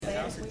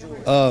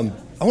I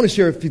want to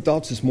share a few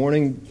thoughts this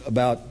morning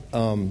about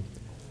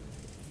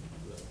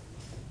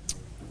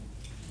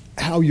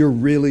how you're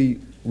really,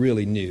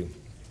 really new.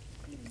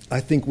 I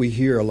think we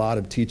hear a lot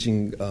of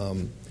teaching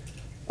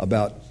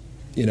about,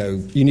 you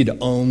need to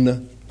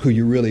own who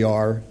you really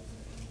are.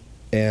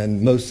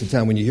 And most of the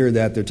time when you hear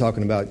that, they're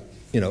talking about,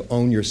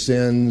 own your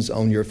sins,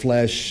 own your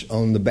flesh,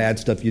 own the bad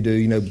stuff you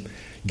do,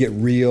 get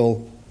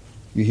real.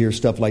 You hear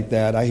stuff like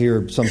that. I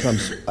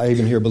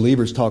even hear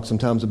believers talk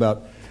sometimes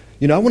about,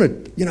 I want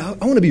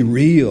to be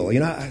real.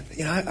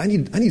 I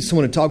need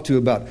someone to talk to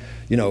about,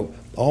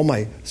 all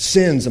my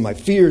sins and my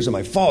fears and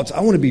my faults.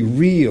 I want to be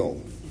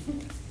real.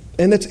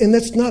 And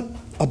that's not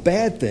a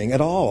bad thing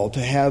at all, to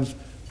have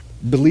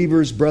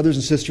believers, brothers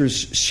and sisters,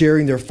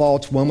 sharing their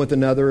faults one with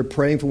another,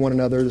 praying for one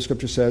another. The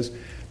Scripture says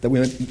that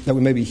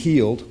we may be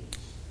healed,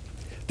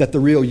 that the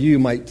real you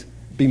might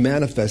be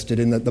manifested,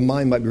 and that the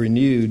mind might be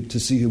renewed to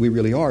see who we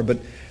really are. But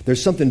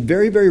there's something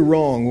very, very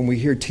wrong when we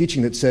hear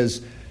teaching that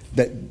says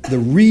that the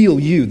real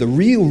you, the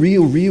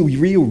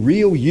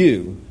real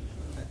you,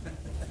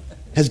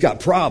 has got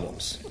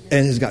problems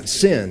and has got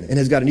sin and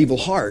has got an evil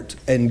heart,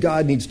 and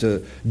God needs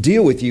to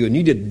deal with you, and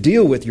you need to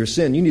deal with your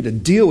sin. You need to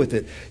deal with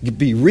it.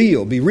 Be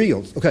real.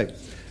 Okay.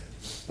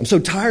 I'm so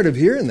tired of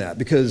hearing that,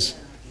 because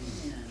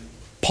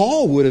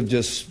Paul would have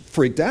just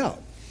freaked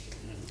out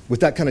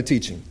with that kind of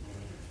teaching.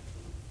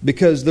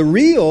 Because the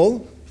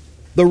real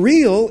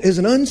is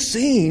an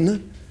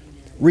unseen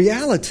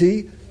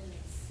reality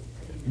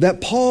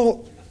that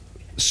Paul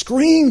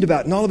screamed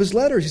about in all of his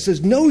letters. He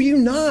says, "Know you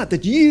not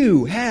that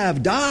you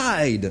have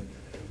died,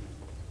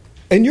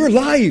 and your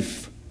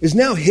life is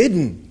now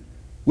hidden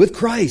with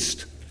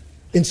Christ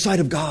in sight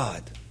of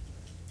God.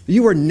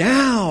 You are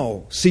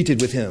now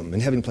seated with him in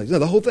heavenly places." No,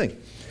 the whole thing.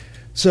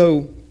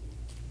 So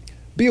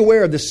be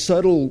aware of this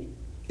subtle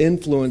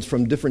influence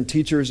from different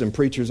teachers and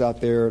preachers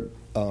out there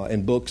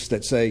and books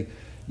that say,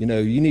 you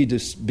need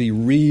to be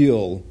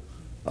real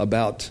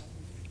about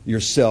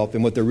yourself.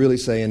 And what they're really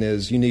saying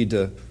is you need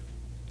to,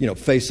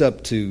 face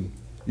up to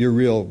your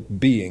real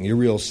being, your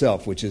real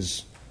self, which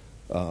is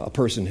a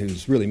person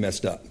who's really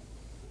messed up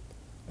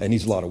and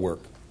needs a lot of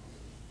work.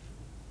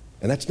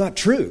 And that's not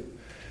true.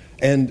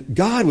 And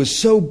God was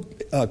so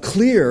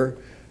clear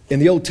in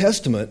the Old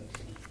Testament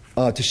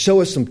to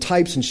show us some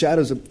types and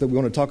shadows that we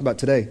want to talk about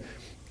today.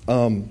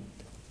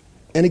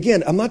 And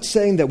again, I'm not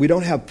saying that we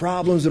don't have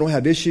problems, we don't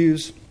have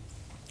issues.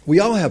 We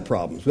all have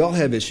problems, we all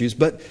have issues,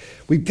 but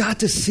we've got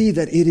to see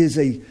that it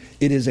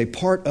is a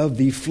part of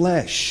the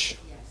flesh.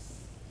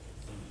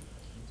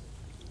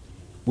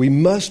 We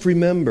must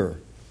remember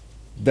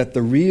that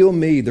the real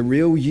me, the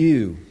real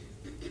you,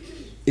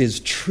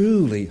 is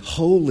truly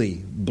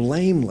holy,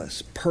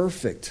 blameless,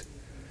 perfect,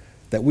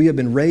 that we have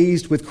been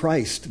raised with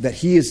Christ, that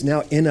he is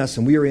now in us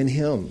and we are in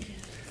him.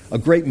 A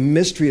great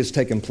mystery has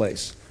taken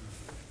place.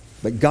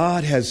 But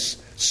God has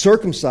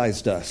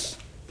circumcised us.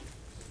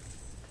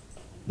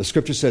 The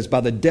Scripture says, by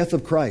the death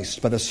of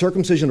Christ, by the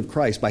circumcision of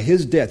Christ, by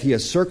his death, he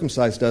has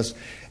circumcised us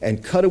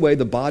and cut away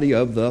the body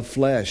of the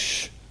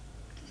flesh.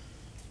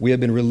 We have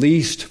been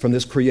released from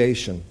this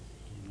creation.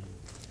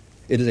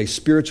 It is a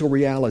spiritual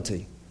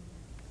reality.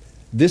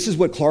 This is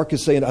what Clark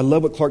is saying. I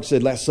love what Clark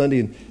said last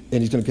Sunday, and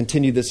he's going to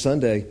continue this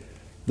Sunday.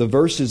 The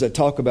verses that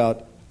talk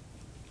about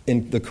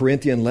in the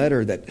Corinthian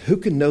letter that who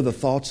can know the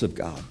thoughts of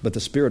God but the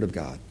Spirit of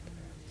God?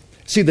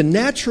 See, the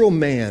natural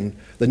man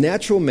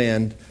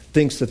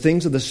thinks the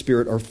things of the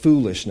Spirit are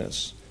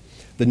foolishness.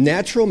 The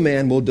natural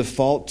man will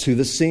default to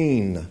the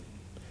seen.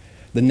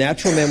 The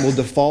natural man will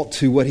default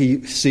to what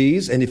he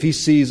sees, and if he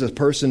sees a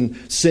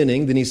person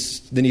sinning, then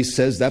he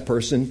says that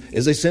person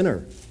is a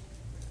sinner.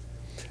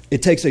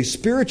 It takes a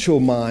spiritual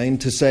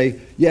mind to say,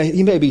 yeah,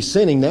 he may be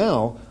sinning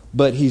now,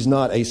 but he's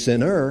not a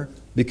sinner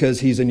because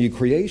he's a new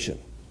creation.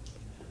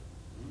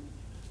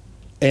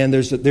 And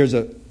there's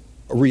a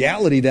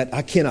reality that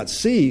I cannot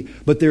see,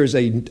 but there's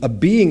a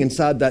being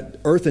inside that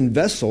earthen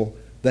vessel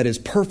that is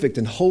perfect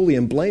and holy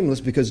and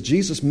blameless because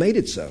Jesus made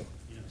it so.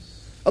 Yes.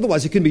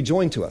 Otherwise, it couldn't be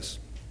joined to us.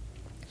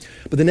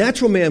 But the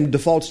natural man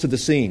defaults to the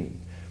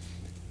seen,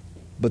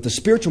 but the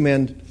spiritual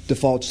man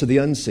defaults to the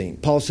unseen.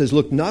 Paul says,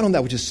 look not on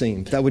that which is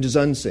seen, but that which is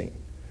unseen.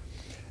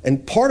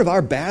 And part of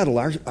our battle,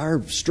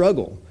 our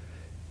struggle,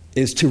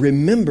 is to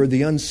remember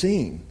the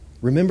unseen.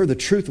 Remember the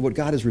truth of what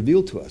God has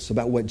revealed to us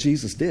about what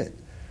Jesus did.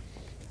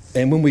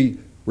 And when we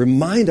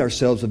remind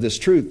ourselves of this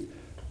truth,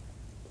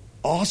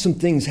 awesome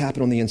things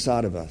happen on the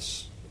inside of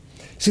us.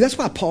 See, that's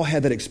why Paul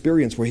had that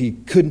experience where he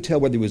couldn't tell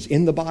whether he was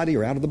in the body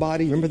or out of the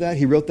body. Remember that?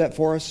 He wrote that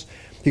for us.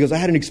 He goes, I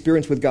had an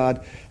experience with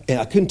God, and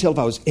I couldn't tell if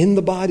I was in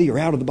the body or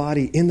out of the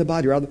body, in the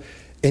body or out of the body.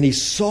 And he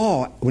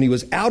saw when he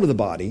was out of the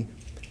body,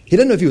 he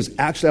didn't know if he was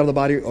actually out of the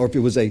body or if it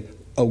was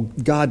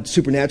God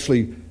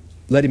supernaturally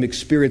let him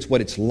experience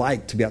what it's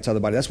like to be outside the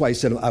body. That's why he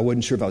said, I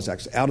wasn't sure if I was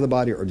actually out of the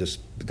body or just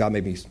God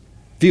made me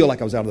feel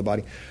like I was out of the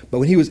body. But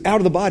when he was out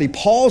of the body,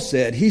 Paul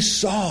said he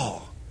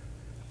saw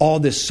all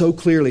this so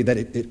clearly that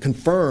it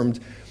confirmed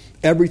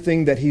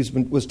everything that he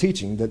was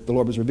teaching, that the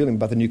Lord was revealing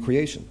about the new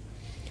creation.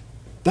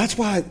 That's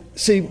why,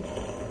 see,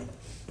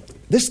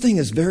 this thing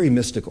is very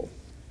mystical.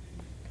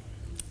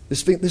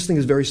 This thing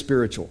is very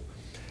spiritual.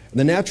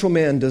 The natural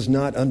man does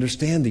not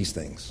understand these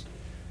things.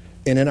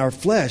 And in our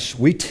flesh,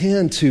 we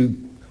tend to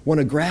want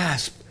to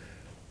grasp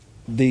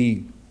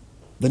the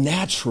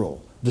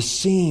natural, the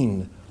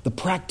seen, the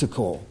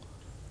practical.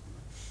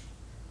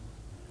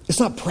 It's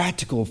not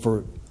practical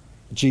for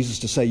Jesus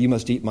to say, you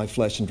must eat my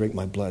flesh and drink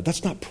my blood.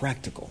 That's not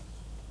practical.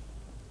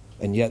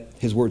 And yet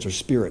his words are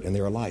spirit and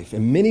they are life.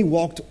 And many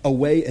walked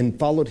away and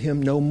followed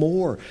him no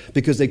more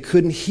because they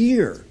couldn't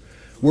hear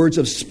words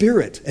of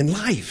spirit and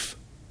life.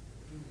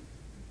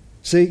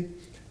 See?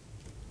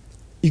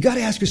 You got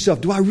to ask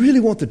yourself, do I really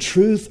want the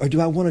truth or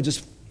do I want to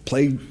just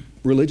play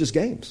religious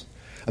games?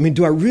 I mean,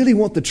 do I really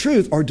want the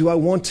truth or do I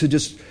want to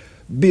just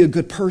be a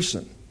good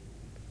person?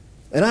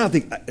 And I don't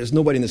think there's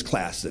nobody in this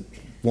class that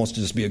wants to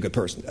just be a good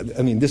person.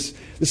 I mean, this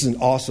is an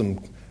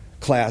awesome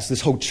class.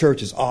 This whole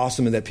church is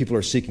awesome in that people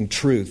are seeking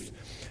truth.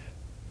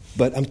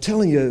 But I'm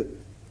telling you,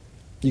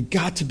 you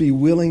got to be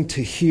willing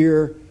to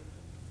hear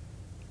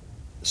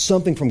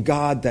something from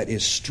God that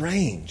is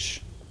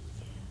strange.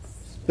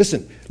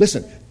 Listen.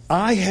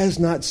 Eye has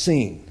not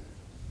seen,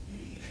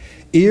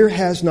 ear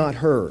has not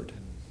heard,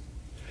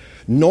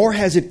 nor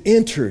has it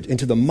entered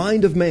into the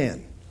mind of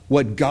man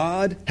what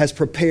God has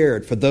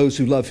prepared for those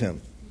who love him.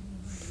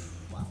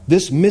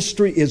 This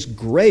mystery is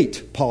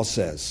great, Paul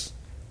says.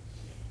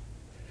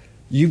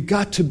 You've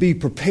got to be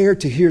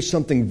prepared to hear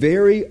something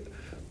very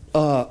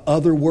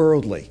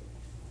otherworldly.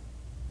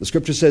 The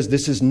scripture says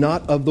this is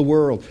not of the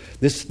world.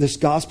 This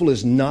gospel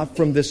is not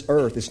from this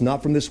earth. It's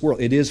not from this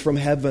world. It is from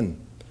heaven.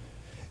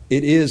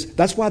 It is.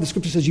 That's why the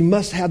scripture says you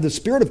must have the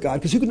Spirit of God,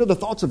 because who can know the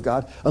thoughts of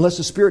God unless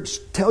the Spirit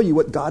tell you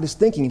what God is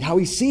thinking and how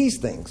he sees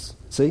things.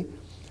 See?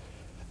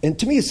 And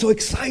to me it's so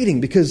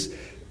exciting because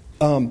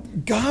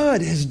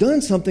God has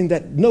done something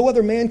that no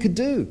other man could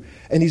do.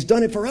 And he's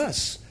done it for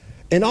us.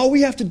 And all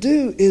we have to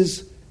do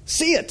is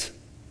see it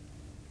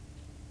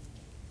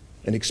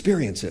and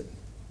experience it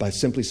by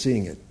simply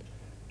seeing it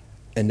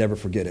and never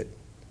forget it.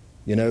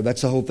 You know,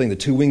 that's the whole thing. The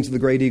two wings of the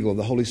great eagle of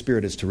the Holy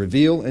Spirit is to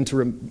reveal and to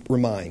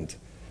remind.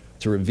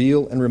 To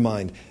reveal and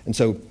remind. And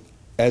so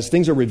as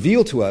things are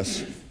revealed to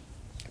us,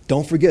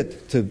 don't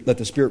forget to let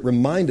the Spirit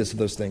remind us of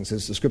those things.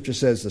 As the scripture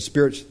says, the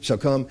Spirit shall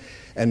come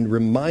and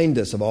remind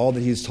us of all that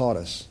he's taught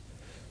us.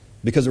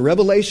 Because a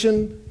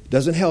revelation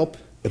doesn't help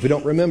if we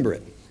don't remember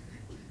it.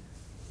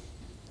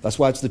 That's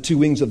why it's the two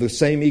wings of the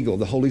same eagle.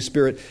 The Holy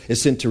Spirit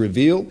is sent to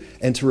reveal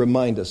and to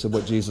remind us of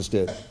what Jesus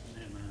did.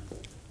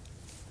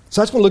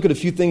 So I just want to look at a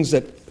few things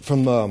that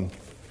from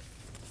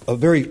a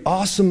very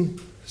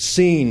awesome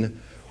scene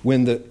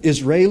when the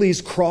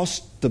Israelis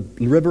crossed the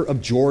river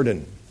of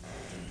Jordan.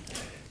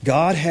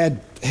 God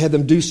had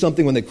them do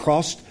something when they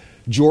crossed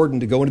Jordan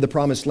to go into the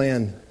promised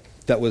land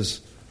that was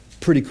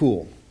pretty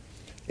cool.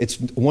 It's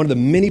one of the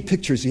many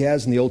pictures he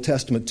has in the Old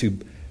Testament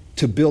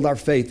to build our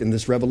faith in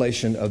this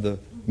revelation of the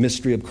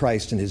mystery of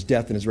Christ and his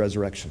death and his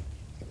resurrection.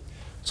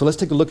 So let's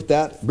take a look at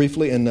that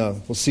briefly, and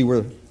we'll see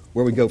where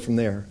we go from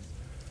there.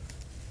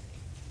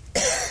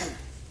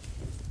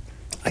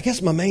 I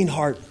guess my main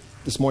heart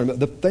this morning,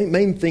 the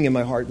main thing in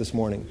my heart this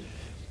morning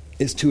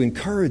is to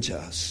encourage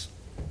us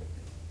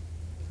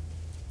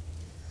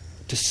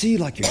to see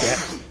like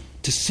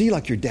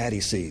your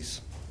daddy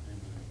sees.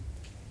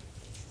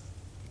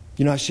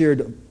 You know, I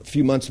shared a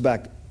few months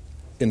back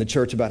in the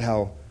church about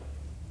how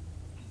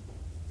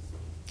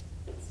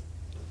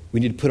we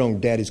need to put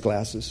on daddy's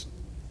glasses.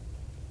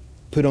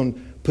 Put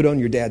on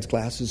your dad's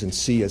glasses and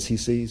see as he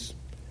sees.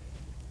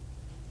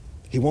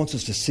 He wants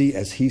us to see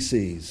as he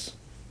sees.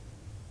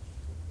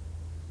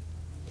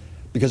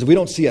 Because if we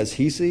don't see as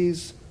he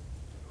sees,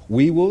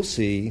 we will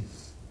see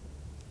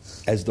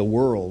as the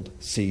world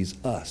sees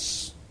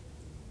us.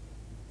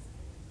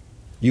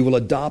 You will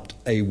adopt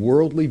a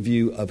worldly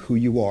view of who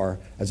you are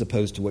as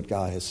opposed to what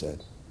God has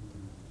said.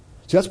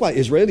 So that's why the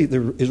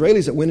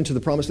Israelis that went into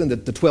the promised land,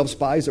 the 12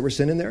 spies that were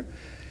sent in there,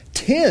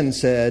 10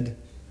 said,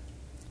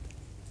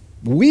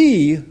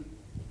 we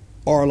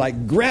are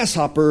like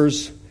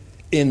grasshoppers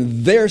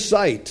in their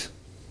sight.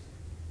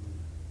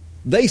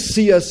 They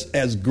see us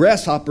as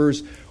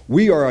grasshoppers.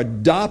 We are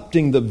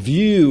adopting the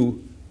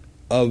view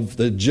of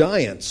the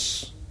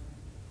giants.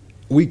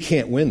 We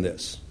can't win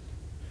this.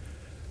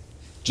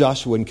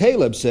 Joshua and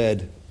Caleb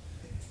said,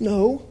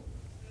 no,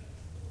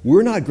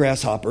 we're not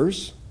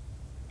grasshoppers.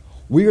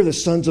 We are the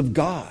sons of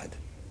God,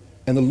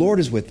 and the Lord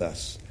is with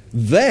us.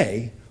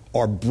 They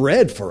are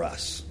bread for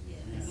us.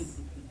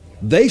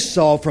 They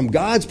saw from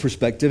God's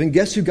perspective, and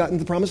guess who got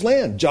into the promised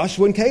land?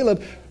 Joshua and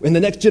Caleb and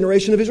the next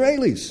generation of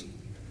Israelis.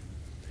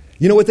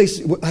 You know what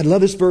I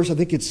love this verse. I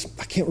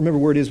can't remember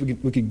where it is.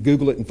 We could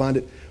Google it and find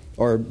it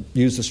or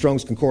use the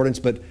Strong's Concordance.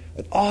 But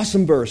an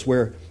awesome verse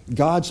where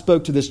God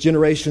spoke to this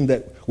generation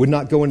that would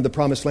not go into the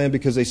promised land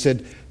because they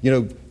said, you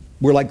know,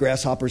 we're like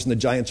grasshoppers and the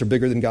giants are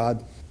bigger than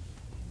God.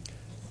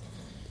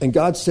 And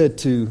God said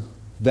to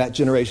that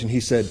generation, he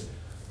said,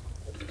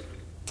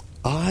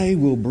 I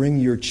will bring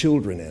your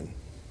children in,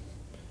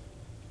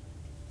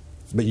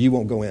 but you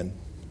won't go in.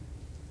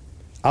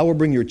 I will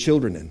bring your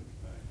children in.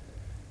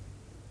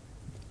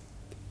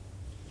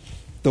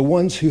 the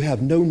ones who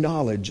have no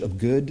knowledge of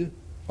good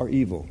or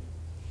evil.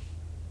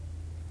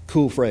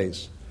 Cool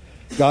phrase.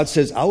 God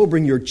says, I will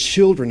bring your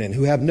children in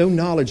who have no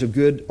knowledge of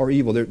good or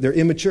evil. They're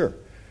immature.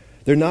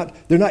 They're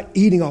not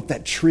eating off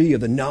that tree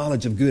of the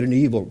knowledge of good and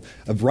evil,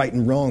 of right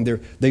and wrong.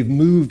 They've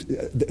moved.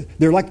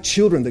 They're like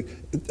children,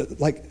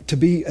 like to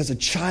be as a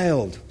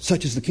child,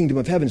 such as the kingdom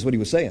of heaven is what he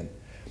was saying.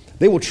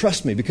 They will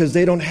trust me because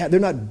they're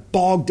not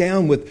bogged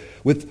down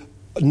with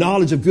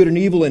knowledge of good and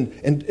evil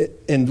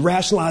and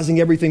rationalizing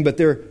everything, but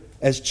they're,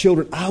 as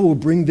children, I will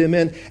bring them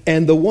in.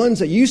 And the ones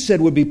that you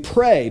said would be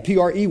prey,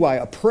 P-R-E-Y,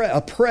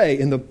 a prey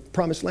in the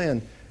promised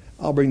land,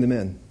 I'll bring them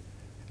in,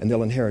 and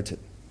they'll inherit it.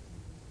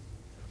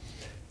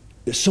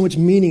 There's so much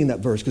meaning in that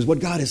verse, because what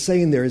God is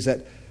saying there is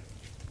that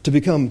to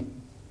become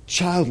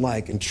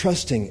childlike and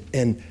trusting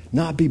and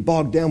not be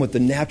bogged down with the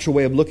natural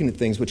way of looking at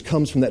things, which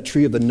comes from that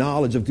tree of the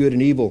knowledge of good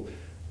and evil,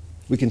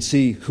 we can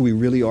see who we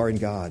really are in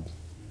God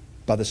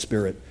by the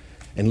Spirit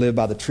and live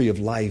by the tree of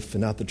life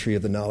and not the tree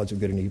of the knowledge of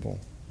good and evil,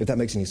 if that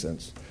makes any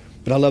sense.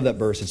 But I love that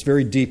verse. It's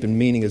very deep in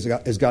meaning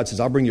as God says,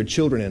 I'll bring your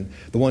children in,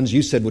 the ones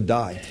you said would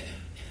die.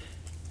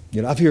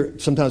 You know, I've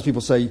heard sometimes people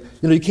say,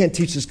 you can't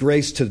teach this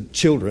grace to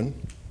children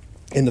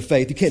in the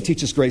faith. You can't teach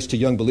this grace to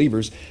young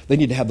believers. They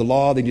need to have the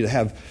law. They need to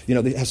have,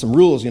 they have some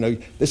rules.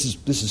 This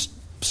is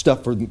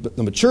stuff for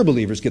the mature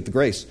believers get the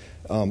grace.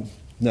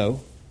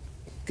 No.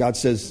 God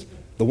says,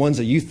 the ones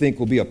that you think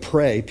will be a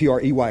prey,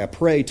 P-R-E-Y, a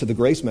prey to the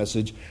grace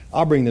message,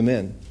 I'll bring them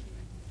in.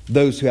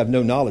 Those who have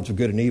no knowledge of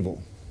good and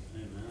evil.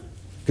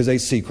 Because they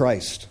see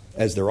Christ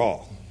as their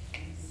all,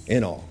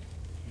 in all.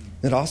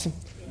 Isn't that awesome?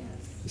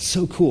 It's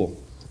so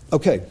cool.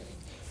 Okay.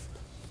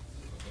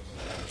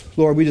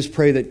 Lord, we just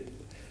pray that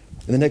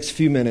in the next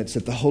few minutes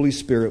that the Holy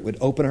Spirit would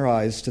open our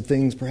eyes to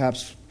things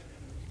perhaps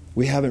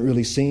we haven't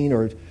really seen,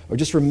 or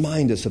just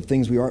remind us of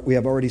things we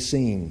have already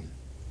seen.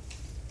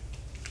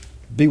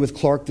 Be with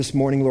Clark this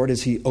morning, Lord,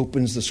 as he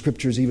opens the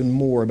Scriptures even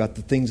more about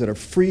the things that are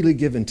freely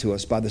given to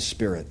us by the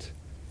Spirit.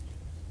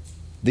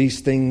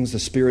 These things the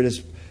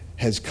Spirit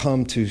has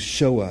come to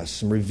show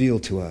us and reveal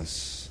to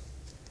us.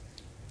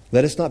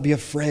 Let us not be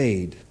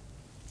afraid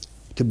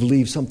to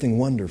believe something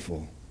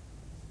wonderful,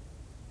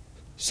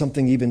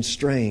 something even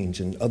strange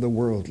and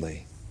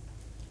otherworldly.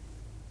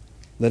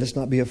 Let us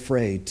not be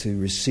afraid to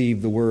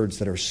receive the words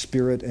that are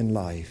spirit and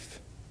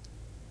life.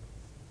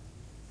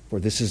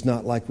 For this is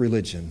not like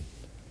religion.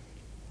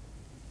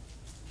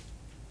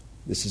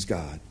 This is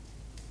God.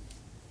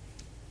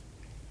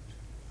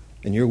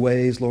 And your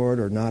ways, Lord,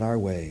 are not our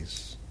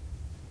ways.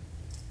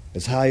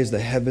 As high as the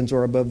heavens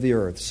are above the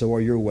earth, so are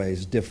your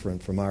ways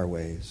different from our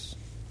ways.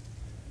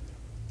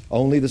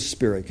 Only the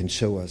Spirit can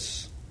show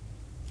us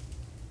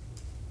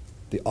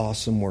the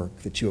awesome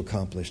work that you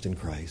accomplished in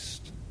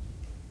Christ.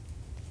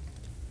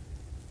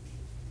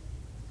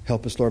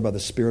 Help us, Lord, by the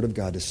Spirit of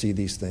God to see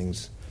these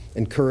things.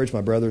 Encourage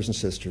my brothers and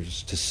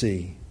sisters to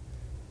see.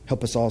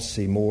 Help us all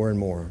see more and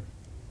more.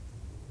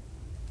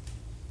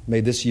 May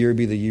this year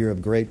be the year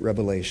of great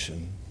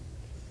revelation.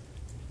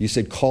 You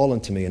said, call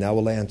unto me and I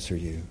will answer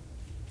you.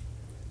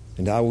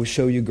 And I will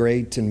show you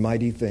great and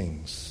mighty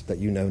things that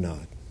you know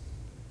not.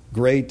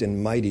 Great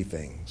and mighty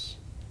things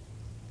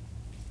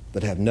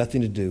that have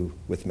nothing to do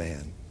with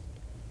man,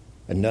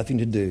 and nothing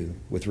to do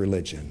with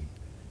religion,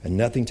 and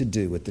nothing to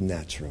do with the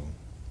natural.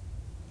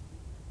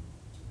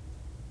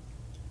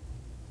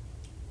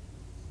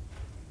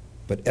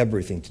 But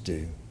everything to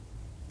do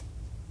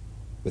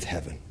with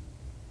heaven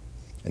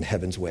and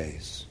heaven's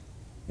ways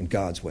and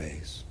God's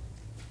ways.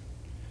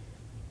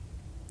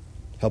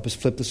 Help us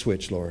flip the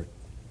switch, Lord,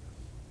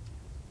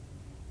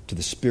 to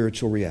the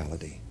spiritual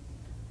reality.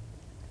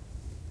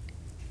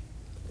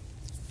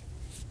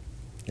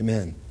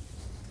 Amen.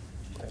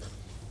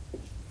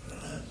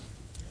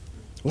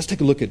 Let's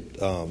take a look at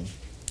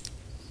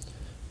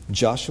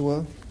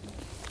Joshua.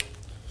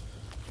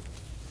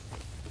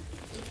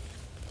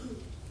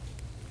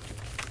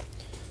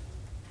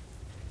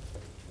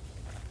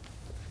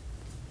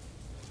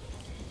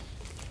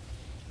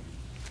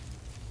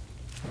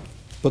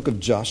 Book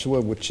of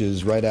Joshua, which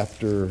is right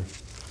after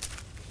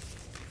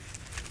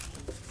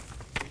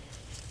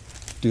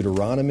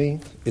Deuteronomy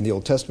in the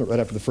Old Testament, right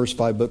after the first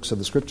 5 books of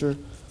the Scripture.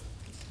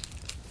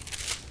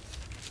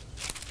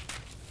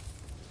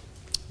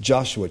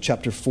 Joshua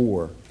chapter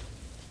 4.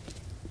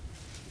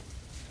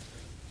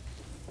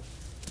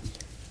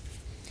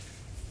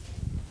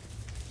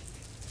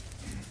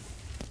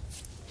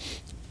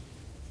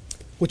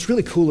 What's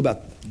really cool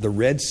about the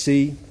Red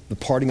Sea, the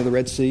parting of the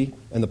Red Sea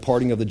and the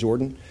parting of the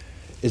Jordan,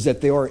 is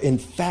that they are in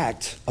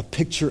fact a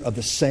picture of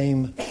the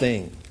same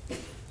thing.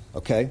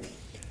 Okay?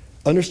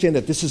 Understand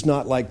that this is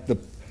not like the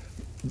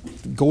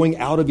going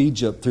out of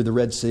Egypt through the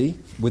Red Sea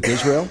with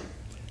Israel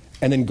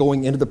and then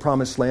going into the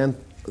Promised Land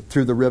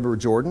through the River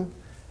Jordan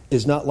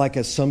is not like,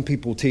 as some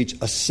people teach,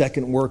 a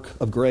second work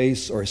of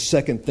grace or a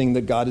second thing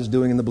that God is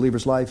doing in the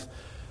believer's life.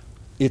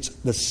 It's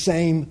the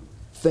same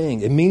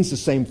thing. It means the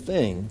same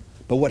thing.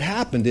 But what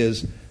happened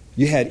is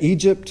you had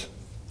Egypt,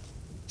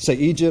 say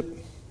Egypt,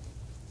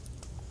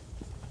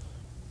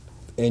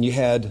 and you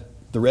had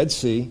the Red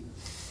Sea,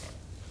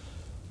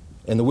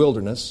 in the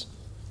wilderness,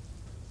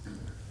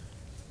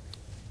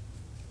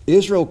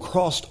 Israel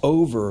crossed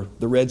over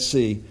the Red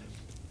Sea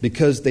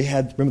because they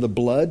had, remember, the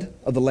blood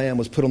of the lamb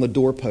was put on the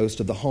doorpost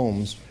of the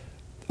homes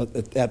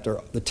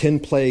after the 10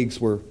 plagues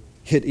were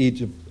hit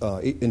Egypt.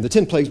 And the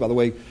 10 plagues, by the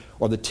way,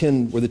 were the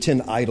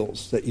 10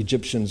 idols that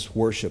Egyptians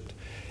worshipped.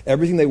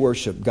 Everything they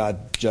worshipped,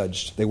 God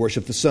judged. They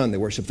worshipped the sun, they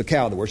worshipped the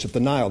cow, they worshipped the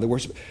Nile,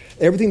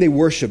 everything they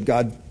worshipped,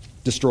 God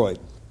destroyed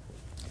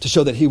to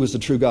show that He was the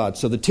true God.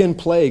 So the 10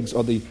 plagues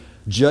are the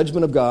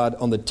judgment of God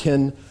on the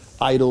 10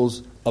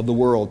 idols of the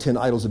world, 10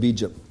 idols of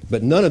Egypt.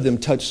 But none of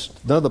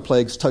the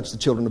plagues touched the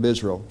children of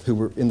Israel who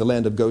were in the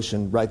land of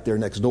Goshen right there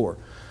next door.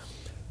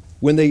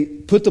 When they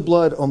put the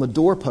blood on the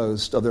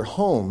doorpost of their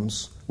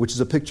homes, which is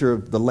a picture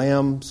of the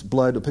lamb's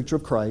blood, a picture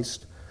of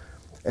Christ,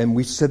 and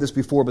we said this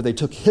before, but they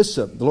took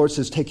hyssop. The Lord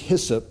says take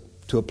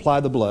hyssop to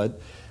apply the blood.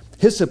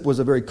 Hyssop was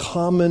a very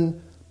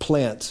common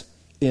plant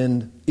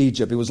in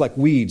Egypt. It was like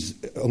weeds.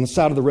 On the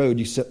side of the road,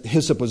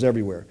 hyssop was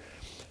everywhere.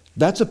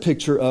 That's a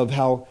picture of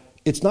how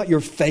it's not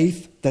your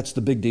faith that's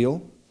the big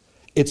deal.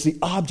 It's the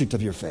object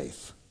of your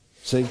faith.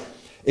 See?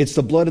 It's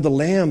the blood of the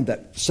Lamb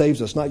that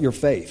saves us, not your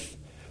faith.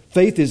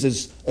 Faith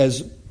is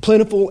as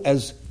plentiful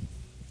as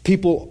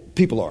people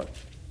are.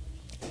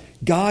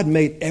 God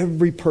made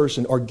every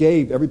person, or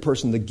gave every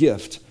person, the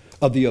gift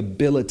of the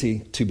ability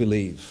to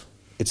believe.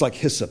 It's like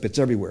hyssop. It's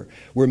everywhere.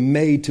 We're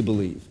made to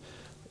believe.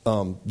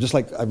 Just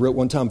like I wrote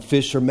one time,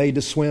 fish are made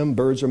to swim,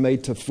 birds are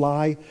made to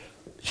fly.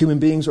 Human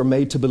beings are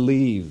made to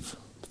believe.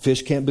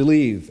 Fish can't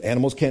believe.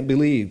 Animals can't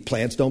believe.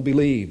 Plants don't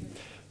believe.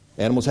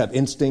 Animals have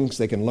instincts.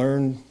 They can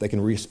learn. They can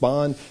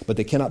respond, but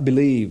they cannot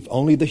believe.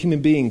 Only the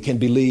human being can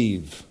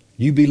believe.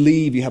 You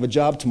believe you have a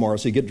job tomorrow,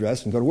 so you get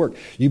dressed and go to work.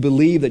 You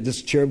believe that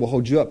this chair will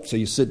hold you up, so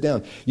you sit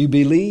down. You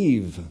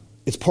believe.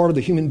 It's part of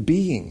the human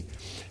being.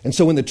 And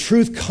so when the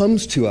truth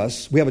comes to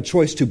us, we have a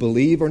choice to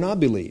believe or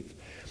not believe.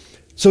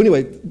 So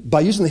anyway,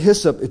 by using the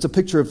hyssop, it's a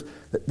picture of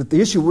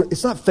the issue.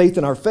 It's not faith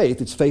in our faith.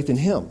 It's faith in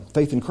Him,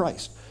 faith in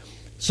Christ.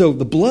 So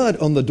the blood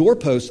on the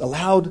doorpost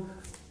allowed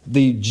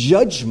the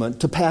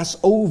judgment to pass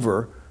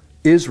over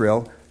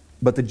Israel,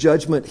 but the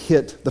judgment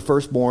hit the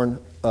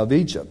firstborn of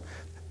Egypt.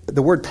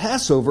 The word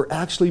Passover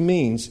actually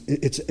means,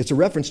 it's a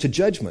reference to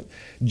judgment.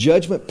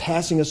 Judgment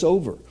passing us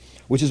over,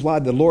 which is why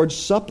the Lord's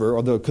Supper,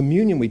 or the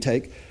communion we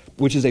take,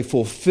 which is a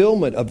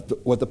fulfillment of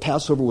what the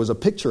Passover was a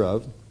picture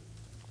of,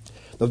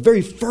 the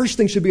very first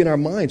thing should be in our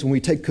minds when we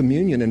take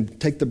communion and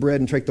take the bread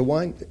and take the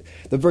wine.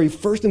 The very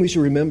first thing we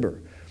should remember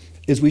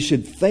is we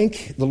should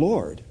thank the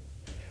Lord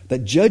that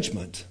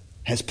judgment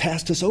has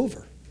passed us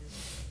over.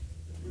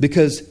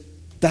 Because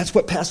that's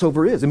what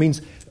Passover is. It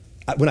means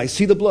when I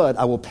see the blood,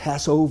 I will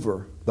pass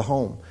over the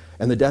home,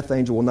 and the death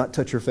angel will not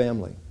touch your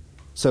family.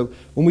 So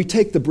when we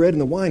take the bread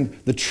and the wine,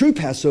 the true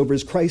Passover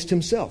is Christ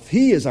Himself.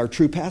 He is our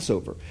true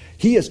Passover.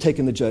 He has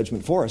taken the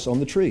judgment for us on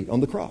the tree,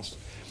 on the cross.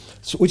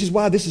 So, which is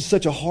why this is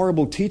such a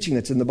horrible teaching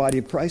that's in the body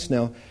of Christ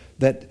now,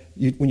 that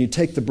when you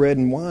take the bread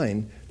and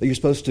wine, that you're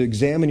supposed to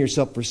examine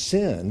yourself for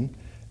sin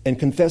and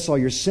confess all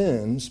your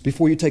sins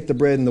before you take the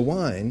bread and the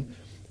wine.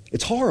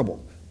 It's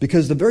horrible,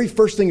 because the very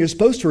first thing you're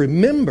supposed to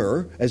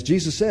remember, as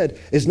Jesus said,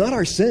 is not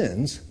our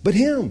sins, but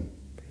Him.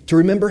 To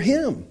remember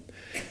Him.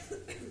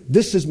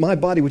 This is my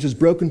body, which is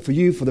broken for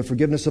you for the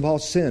forgiveness of all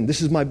sin.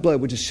 This is my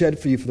blood, which is shed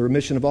for you for the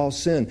remission of all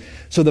sin.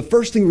 So the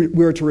first thing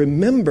we're to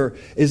remember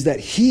is that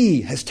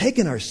He has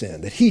taken our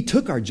sin, that He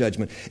took our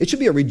judgment. It should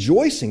be a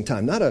rejoicing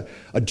time, not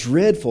a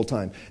dreadful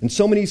time. And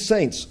so many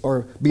saints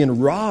are being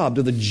robbed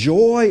of the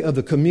joy of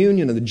the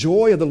communion and the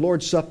joy of the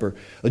Lord's Supper,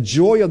 the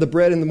joy of the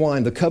bread and the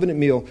wine, the covenant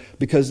meal,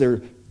 because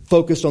they're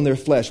focused on their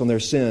flesh, on their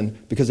sin,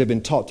 because they've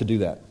been taught to do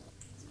that.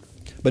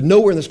 But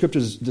nowhere in the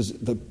Scriptures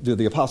do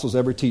the apostles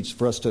ever teach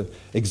for us to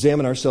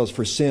examine ourselves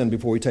for sin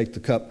before we take the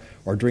cup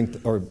or drink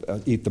or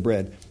eat the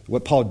bread.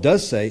 What Paul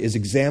does say is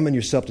examine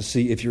yourself to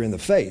see if you're in the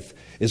faith.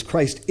 Is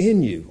Christ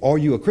in you? Are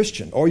you a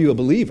Christian? Are you a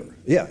believer?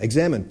 Yeah,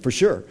 examine for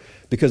sure.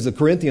 Because the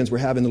Corinthians were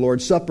having the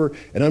Lord's Supper,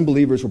 and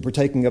unbelievers were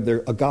partaking of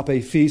their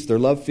agape feast, their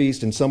love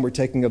feast, and some were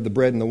taking of the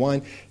bread and the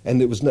wine.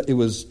 And it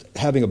was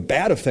having a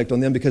bad effect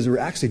on them because they were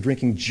actually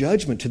drinking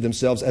judgment to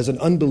themselves as an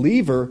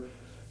unbeliever,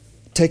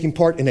 taking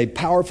part in a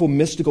powerful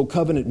mystical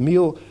covenant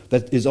meal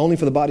that is only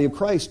for the body of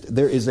Christ.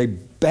 There is a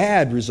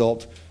bad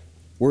result,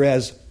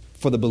 whereas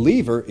for the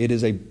believer, it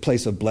is a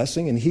place of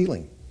blessing and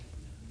healing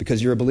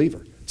because you're a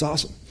believer. It's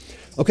awesome.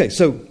 Okay,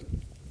 so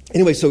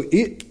anyway,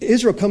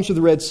 Israel comes through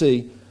the Red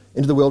Sea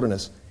into the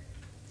wilderness.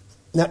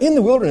 Now, in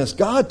the wilderness,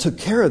 God took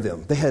care of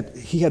them.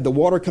 He had the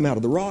water come out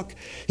of the rock.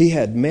 He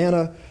had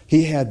manna.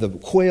 He had the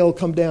quail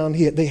come down.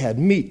 They had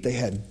meat. They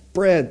had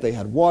bread, they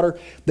had water,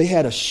 they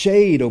had a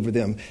shade over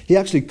them. He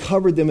actually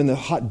covered them in the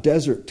hot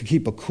desert to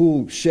keep a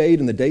cool shade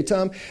in the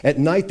daytime. At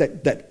night,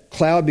 that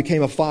cloud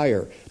became a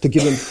fire to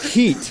give them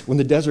heat when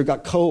the desert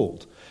got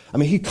cold. I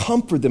mean, He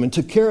comforted them and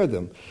took care of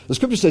them. The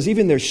Scripture says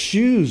even their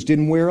shoes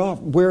didn't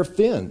wear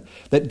thin.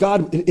 That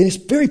God, in His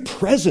very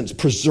presence,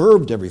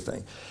 preserved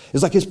everything.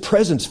 It's like His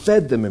presence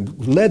fed them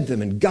and led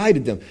them and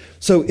guided them.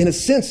 So in a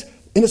sense,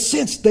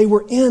 they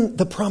were in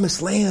the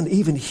promised land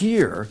even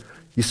here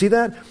You see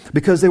that?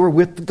 Because they were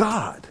with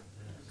God.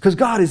 Because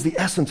God is the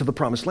essence of the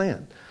promised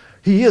land.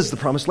 He is the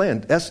promised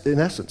land in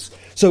essence.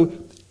 So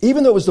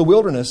even though it was the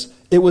wilderness,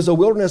 it was a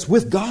wilderness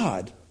with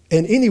God.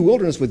 And any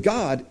wilderness with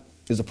God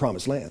is a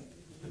promised land.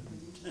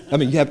 I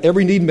mean, you have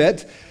every need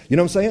met. You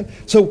know what I'm saying?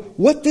 So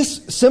what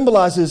this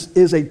symbolizes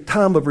is a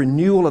time of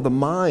renewal of the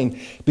mind,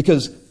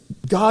 because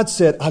God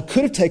said, I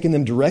could have taken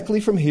them directly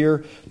from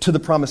here to the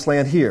promised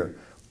land here.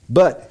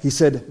 But he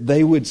said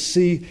he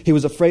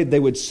was afraid they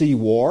would see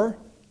war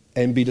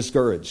and be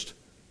discouraged.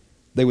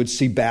 They would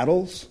see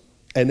battles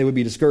and they would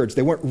be discouraged.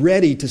 They weren't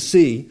ready to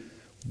see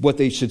what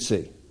they should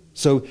see.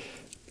 So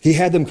he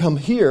had them come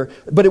here,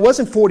 but it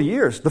wasn't 40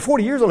 years. The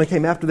 40 years only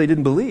came after they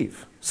didn't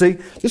believe. See,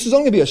 this was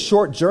only going to be a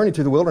short journey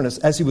through the wilderness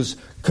as he was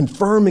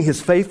confirming his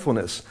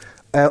faithfulness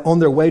on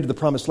their way to the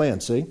promised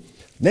land, see?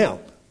 Now,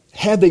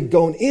 had they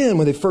gone in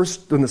when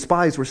the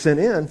spies were sent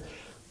in,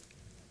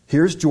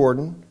 here's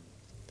Jordan.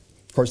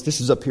 Of course,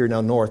 this is up here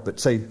now north, but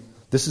say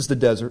this is the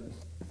desert.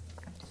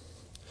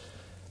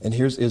 And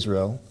here's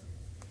Israel.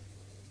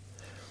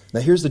 Now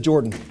here's the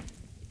Jordan.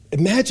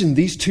 Imagine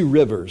these two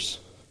rivers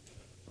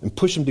and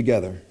push them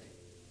together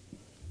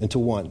into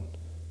one.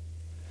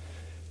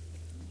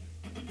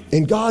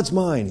 In God's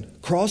mind,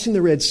 crossing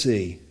the Red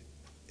Sea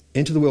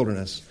into the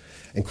wilderness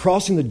and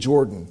crossing the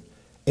Jordan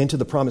into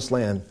the promised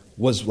land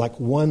was like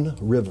one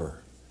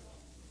river.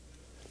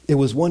 It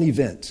was one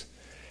event.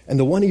 And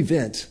the one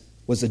event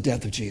was the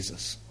death of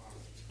Jesus.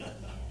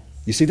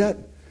 You see that?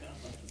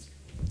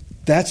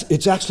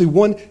 It's actually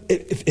one.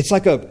 It's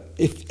like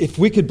if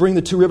we could bring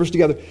the two rivers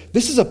together.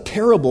 This is a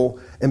parable,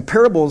 and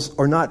parables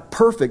are not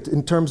perfect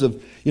in terms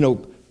of,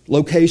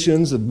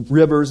 locations of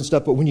rivers and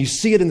stuff. But when you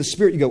see it in the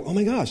Spirit, you go, oh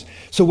my gosh.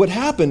 So what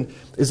happened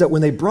is that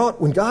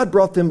when God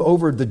brought them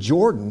over the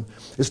Jordan,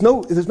 there's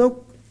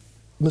no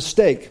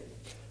mistake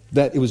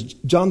that it was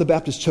John the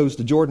Baptist chose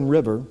the Jordan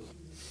River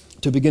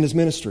to begin his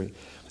ministry.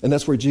 And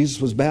that's where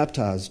Jesus was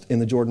baptized, in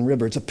the Jordan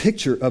River. It's a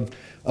picture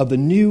of the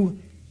new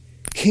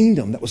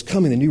kingdom that was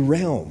coming, the new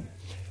realm.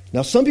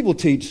 Now, some people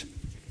teach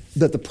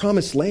that the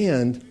promised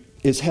land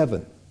is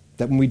heaven.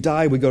 That when we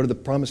die, we go to the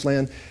promised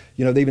land.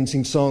 They even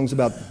sing songs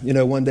about,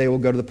 one day we'll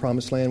go to the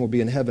promised land, we'll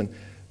be in heaven.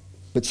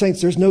 But saints,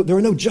 there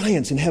are no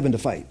giants in heaven to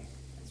fight.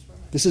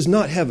 This is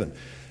not heaven.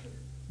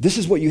 This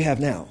is what you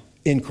have now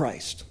in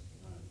Christ.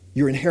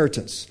 Your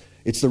inheritance.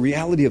 It's the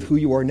reality of who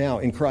you are now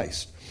in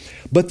Christ.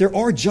 But there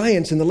are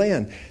giants in the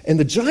land. And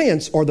the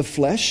giants are the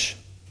flesh,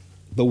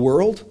 the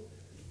world,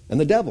 and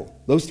the devil.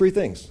 Those three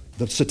things.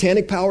 The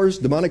satanic powers,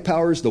 demonic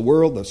powers, the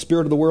world, the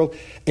spirit of the world,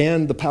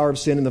 and the power of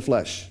sin in the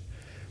flesh.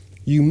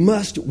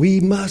 We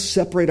must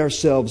separate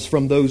ourselves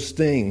from those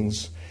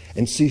things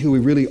and see who we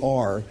really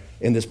are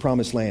in this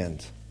promised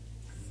land.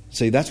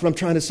 See, that's what I'm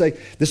trying to say.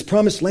 This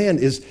promised land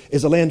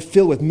is a land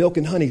filled with milk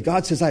and honey.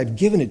 God says, I have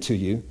given it to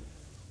you.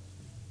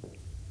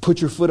 Put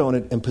your foot on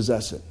it and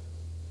possess it.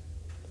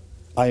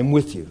 I am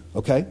with you,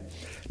 okay?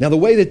 Now, the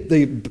way that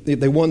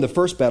they won the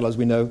first battle, as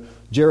we know,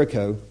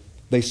 Jericho,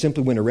 they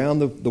simply went around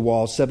the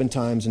walls 7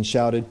 times and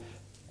shouted,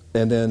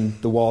 and then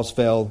the walls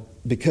fell,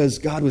 because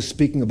God was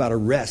speaking about a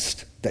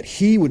rest, that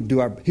He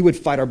would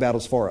fight our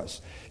battles for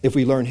us if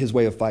we learn His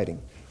way of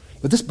fighting.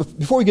 But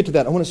before we get to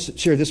that, I want to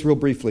share this real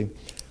briefly.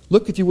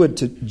 Look, if you would,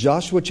 to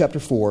Joshua chapter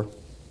 4.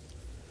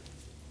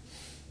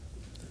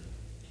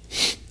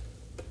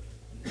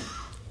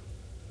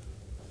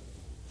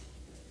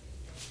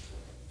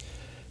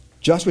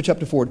 Joshua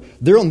chapter 4.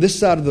 They're on this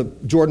side of the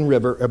Jordan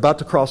River, about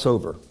to cross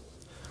over.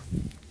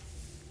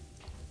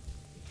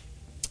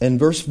 And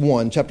verse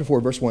 1, chapter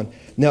 4, verse 1.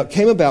 Now it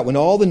came about when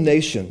all the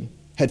nation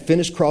had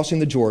finished crossing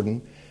the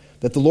Jordan,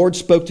 that the Lord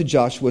spoke to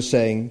Joshua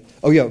saying,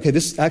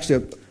 this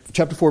actually,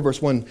 chapter 4,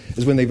 verse 1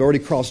 is when they've already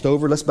crossed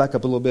over. Let's back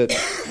up a little bit.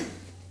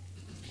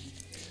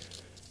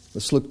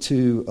 Let's look at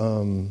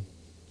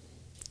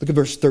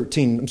verse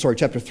 13.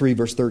 Chapter 3,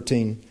 verse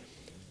 13.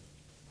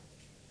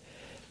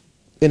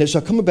 And it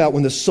shall come about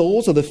when the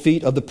soles of the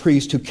feet of the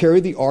priests who carry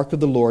the ark of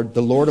the Lord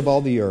of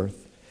all the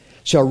earth,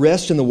 shall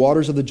rest in the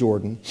waters of the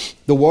Jordan.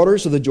 The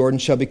waters of the Jordan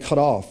shall be cut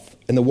off,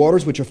 and the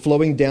waters which are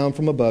flowing down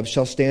from above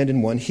shall stand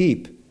in one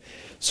heap.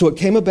 So it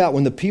came about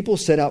when the people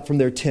set out from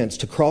their tents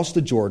to cross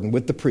the Jordan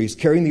with the priests,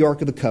 carrying the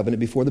ark of the covenant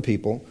before the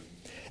people,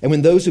 and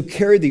when those who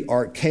carried the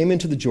ark came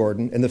into the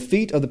Jordan, and the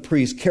feet of the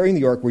priests carrying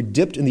the ark were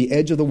dipped in the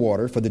edge of the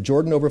water, for the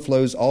Jordan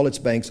overflows all its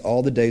banks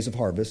all the days of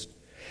harvest,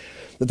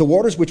 that the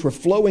waters which were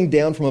flowing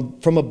down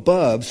from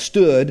above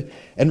stood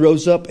and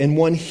rose up in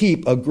one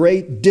heap a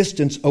great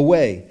distance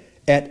away,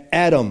 at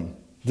Adam,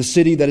 the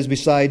city that is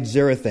beside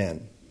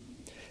Zarethan.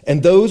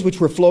 And those which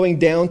were flowing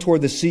down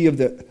toward the sea of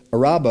the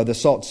Arabah, the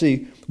salt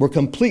sea, were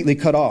completely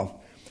cut off.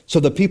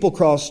 So the people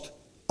crossed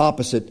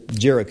opposite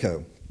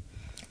Jericho.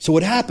 So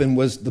what happened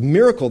was the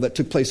miracle that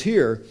took place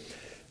here,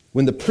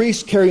 when the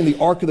priests carrying the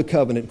Ark of the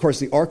Covenant, of course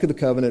the Ark of the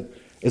Covenant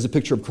is a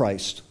picture of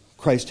Christ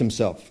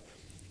Himself,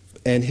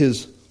 and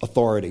His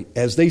authority.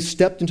 As they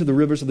stepped into the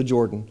rivers of the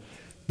Jordan,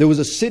 there was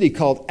a city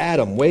called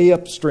Adam, way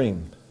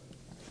upstream.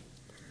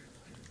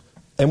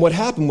 And what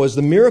happened was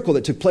the miracle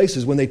that took place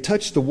is when they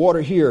touched the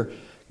water here,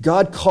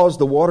 God caused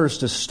the waters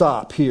to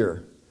stop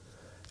here.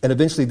 And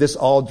eventually this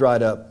all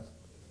dried up.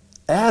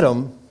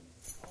 Adam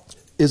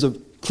is a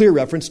clear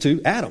reference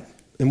to Adam.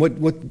 And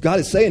what God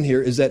is saying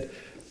here is that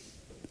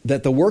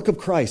the work of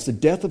Christ, the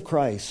death of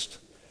Christ,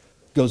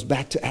 goes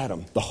back to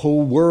Adam. The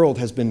whole world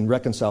has been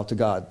reconciled to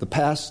God. The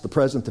past, the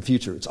present, the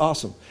future. It's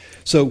awesome.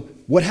 So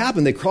what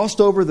happened? They crossed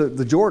over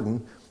the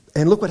Jordan,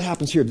 and look what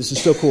happens here. This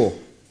is so cool.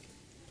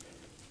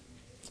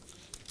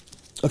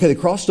 Okay, they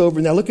crossed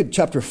over. Now look at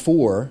chapter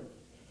 4,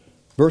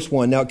 verse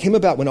 1. Now it came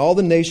about when all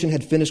the nation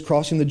had finished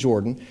crossing the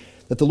Jordan,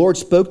 that the Lord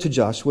spoke to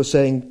Joshua,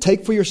 saying,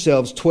 take for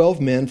yourselves 12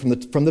 men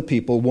from the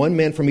people, 1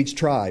 man from each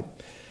tribe.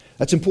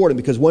 That's important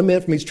because 1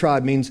 man from each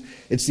tribe means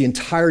it's the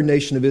entire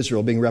nation of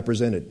Israel being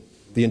represented.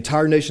 The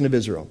entire nation of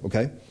Israel,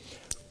 okay?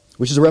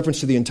 Which is a reference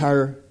to the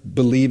entire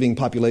believing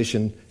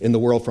population in the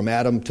world from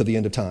Adam to the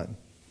end of time.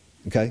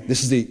 Okay?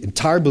 This is the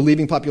entire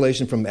believing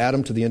population from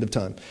Adam to the end of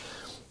time.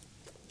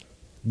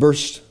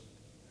 Verse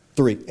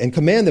 3. And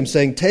command them,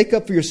 saying, take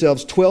up for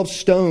yourselves 12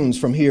 stones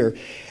from here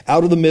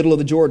out of the middle of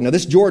the Jordan. Now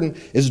this Jordan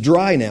is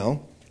dry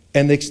now,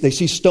 and they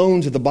see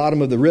stones at the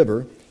bottom of the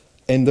river.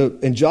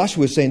 And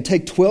Joshua is saying,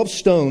 take 12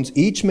 stones,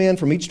 each man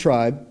from each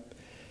tribe,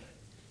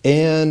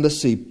 and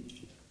let's see,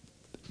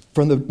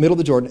 from the middle of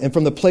the Jordan, and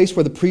from the place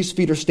where the priest's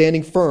feet are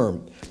standing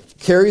firm.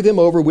 Carry them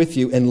over with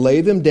you and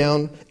lay them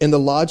down in the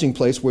lodging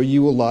place where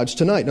you will lodge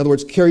tonight. In other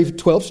words, carry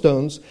 12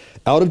 stones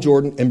out of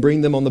Jordan and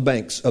bring them on the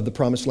banks of the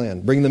promised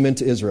land. Bring them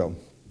into Israel.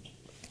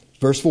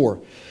 Verse 4.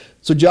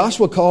 So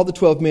Joshua called the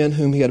 12 men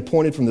whom he had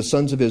appointed from the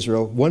sons of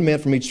Israel, 1 man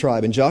from each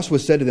tribe. And Joshua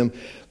said to them,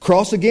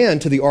 cross again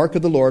to the ark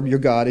of the Lord your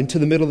God into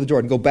the middle of the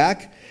Jordan. Go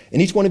back,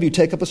 and each one of you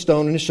take up a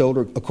stone in his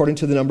shoulder according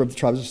to the number of the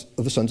tribes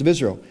of the sons of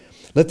Israel.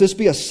 Let this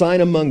be a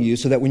sign among you,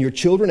 so that when your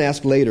children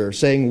ask later,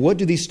 saying, what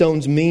do these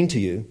stones mean to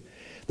you?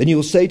 Then you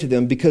will say to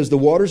them, because the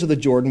waters of the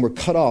Jordan were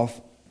cut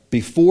off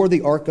before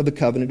the ark of the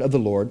covenant of the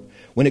Lord,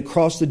 when it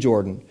crossed the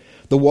Jordan.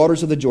 The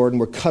waters of the Jordan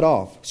were cut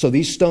off, so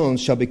these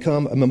stones shall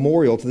become a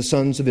memorial to the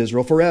sons of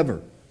Israel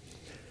forever.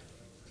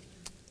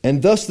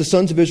 And thus the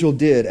sons of Israel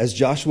did as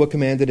Joshua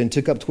commanded, and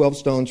took up 12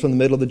 stones from the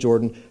middle of the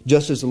Jordan,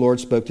 just as the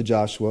Lord spoke to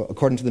Joshua,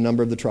 according to the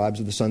number of the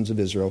tribes of the sons of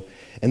Israel.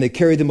 And they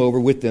carried them over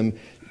with them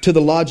to the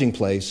lodging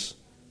place,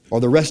 or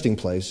the resting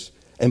place,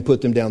 and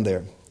put them down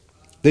there.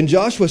 Then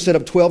Joshua set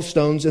up 12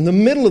 stones in the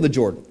middle of the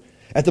Jordan,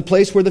 at the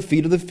place where the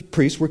feet of the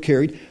priests were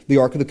carried, the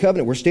Ark of the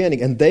Covenant were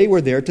standing, and they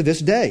were there to this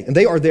day. And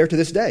they are there to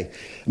this day.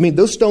 I mean,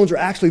 those stones are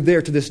actually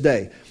there to this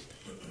day.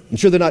 I'm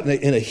sure they're not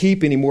in a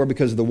heap anymore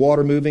because of the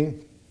water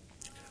moving,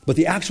 but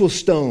the actual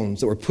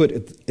stones that were put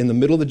in the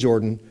middle of the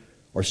Jordan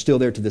are still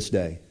there to this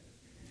day,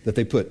 that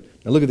they put.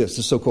 Now look at this. This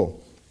is so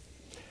cool.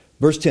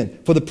 Verse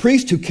 10, for the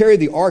priests who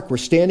carried the ark were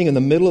standing in the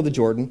middle of the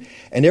Jordan,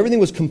 and everything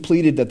was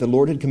completed that the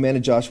Lord had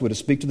commanded Joshua to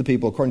speak to the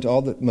people according to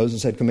all that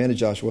Moses had commanded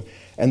Joshua.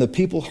 And the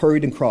people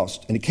hurried and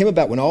crossed. And it came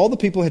about when all the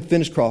people had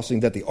finished crossing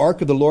that the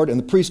ark of the Lord and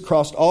the priests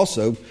crossed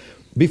also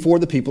before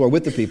the people or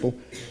with the people.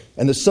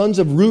 And the sons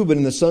of Reuben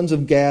and the sons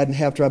of Gad and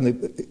half tribe,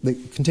 they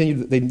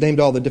continued, they named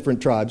all the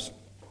different tribes.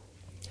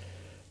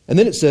 And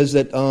then it says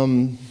that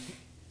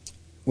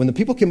when the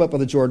people came up on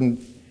the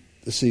Jordan,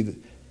 let's see,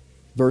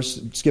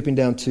 skipping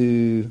down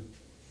to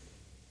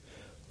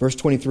Verse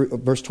 23,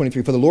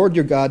 for the Lord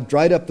your God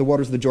dried up the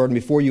waters of the Jordan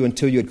before you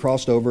until you had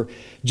crossed over,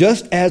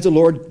 just as the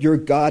Lord your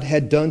God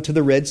had done to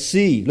the Red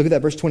Sea. Look at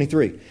that, verse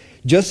 23.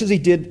 Just as he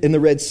did in the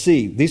Red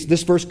Sea.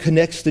 This verse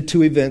connects the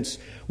two events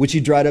which he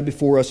dried up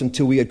before us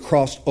until we had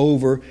crossed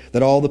over,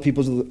 that all the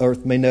peoples of the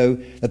earth may know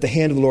that the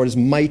hand of the Lord is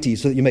mighty,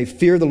 so that you may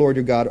fear the Lord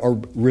your God, or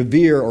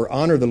revere or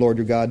honor the Lord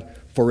your God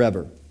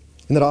forever.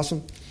 Isn't that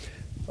awesome?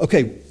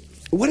 Okay,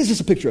 what is this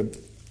a picture of?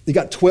 You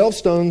got 12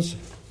 stones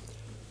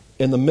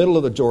in the middle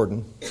of the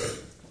Jordan,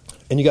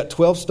 and you got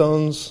 12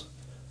 stones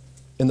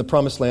in the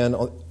promised land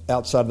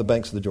outside of the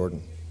banks of the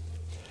Jordan.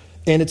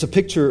 And it's a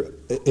picture,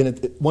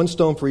 one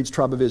stone for each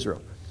tribe of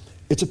Israel.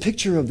 It's a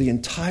picture of the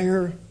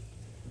entire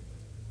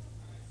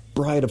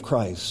bride of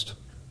Christ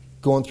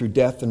going through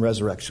death and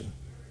resurrection.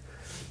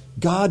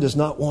 God does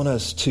not want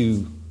us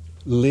to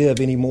live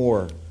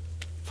anymore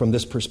from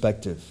this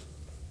perspective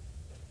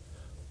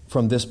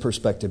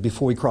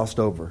before we crossed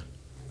over.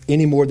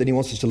 Any more than he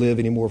wants us to live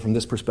anymore from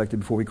this perspective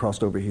before we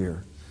crossed over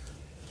here.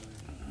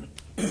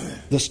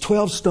 Those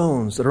 12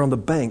 stones that are on the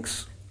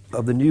banks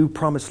of the new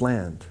promised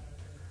land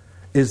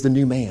is the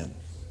new man.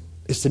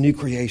 It's the new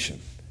creation.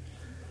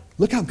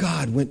 Look how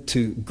God went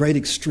to great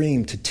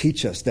extreme to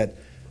teach us that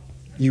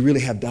you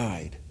really have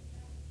died.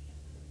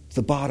 It's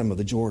the bottom of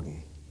the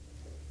Jordan.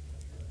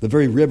 The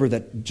very river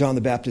that John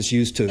the Baptist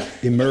used to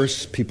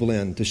immerse people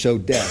in to show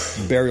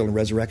death, burial, and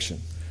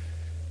resurrection.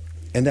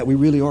 And that we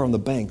really are on the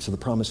banks of the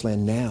promised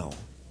land now.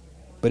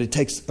 But it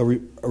takes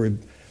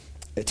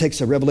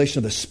a revelation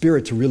of the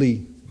Spirit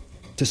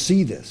to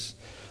see this.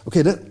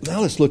 Okay,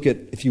 now let's look at,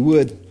 if you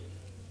would,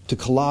 to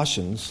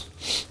Colossians.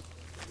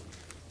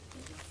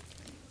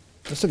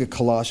 Let's look at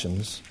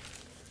Colossians.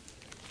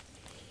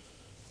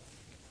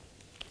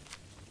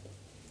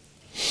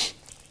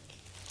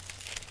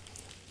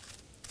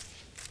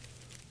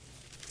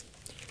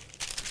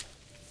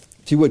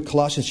 If you would,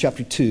 Colossians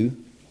chapter 2.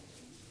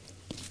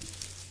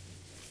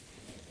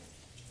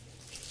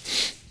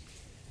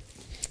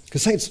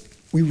 Because saints,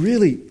 we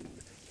really,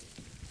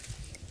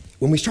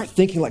 when we start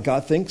thinking like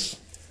God thinks,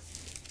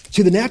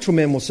 see, the natural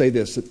man will say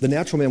this. The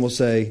natural man will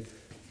say,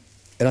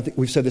 and I think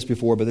we've said this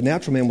before, but the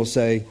natural man will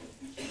say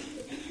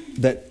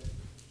that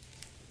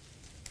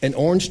an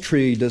orange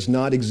tree does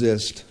not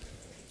exist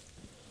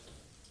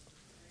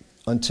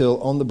until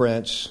on the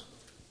branch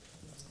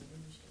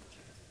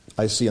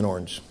I see an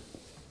orange.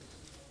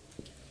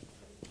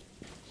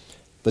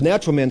 The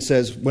natural man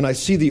says, when I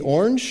see the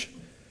orange,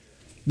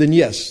 then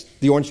yes,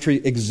 the orange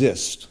tree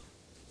exists.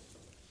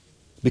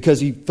 Because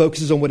he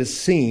focuses on what is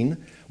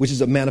seen, which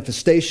is a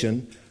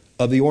manifestation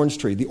of the orange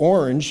tree. The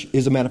orange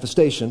is a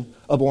manifestation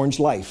of orange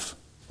life.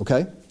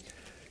 Okay?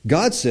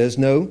 God says,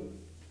 no,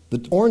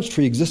 the orange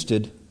tree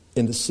existed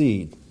in the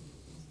seed.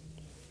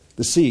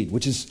 The seed,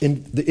 which is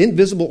in the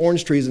invisible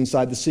orange tree, is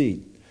inside the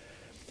seed.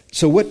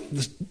 So what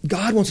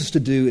God wants us to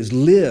do is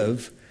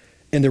live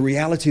in the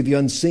reality of the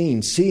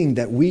unseen, seeing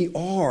that we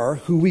are,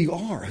 who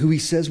He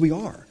says we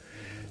are.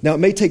 Now, it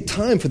may take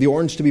time for the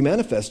orange to be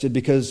manifested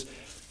because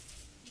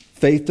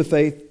faith to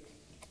faith,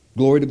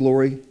 glory to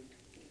glory,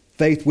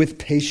 faith with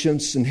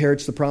patience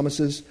inherits the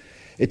promises.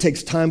 It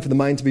takes time for the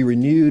mind to be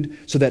renewed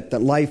so that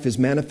life is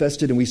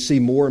manifested and we see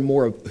more and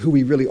more of who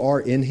we really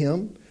are in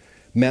Him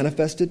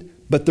manifested.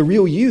 But the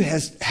real you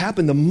has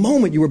happened the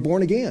moment you were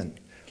born again.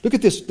 Look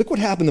at this. Look what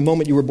happened the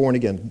moment you were born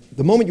again.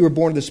 The moment you were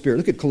born of the Spirit.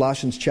 Look at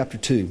Colossians chapter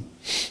 2.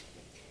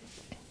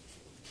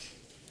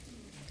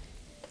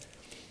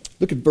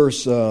 Look at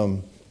verse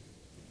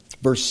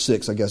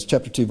 6, I guess.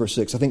 Chapter 2, verse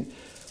 6. I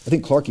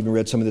think Clark even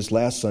read some of this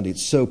last Sunday.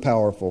 It's so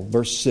powerful.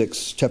 Verse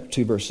 6, chapter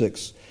 2, verse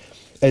 6.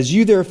 As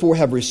you therefore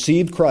have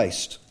received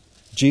Christ,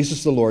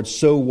 Jesus the Lord,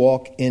 so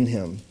walk in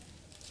Him,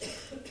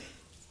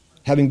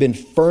 having been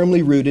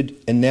firmly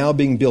rooted and now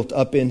being built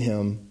up in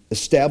Him,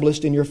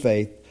 established in your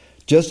faith,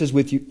 just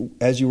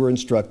as you were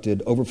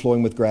instructed,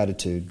 overflowing with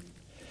gratitude.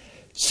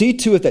 See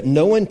to it that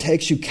no one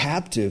takes you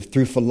captive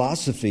through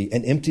philosophy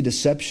and empty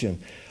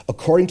deception,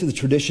 according to the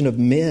tradition of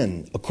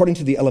men, according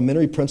to the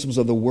elementary principles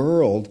of the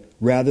world,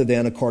 rather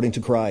than according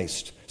to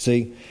Christ.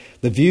 See,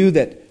 the view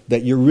that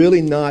you're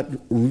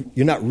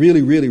not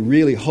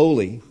really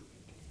holy,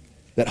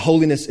 that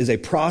holiness is a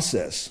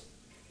process,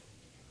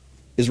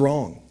 is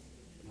wrong.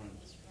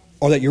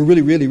 Or that you're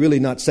really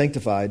not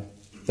sanctified,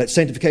 that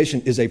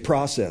sanctification is a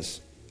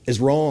process, is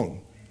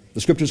wrong.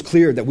 The Scripture is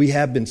clear that we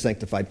have been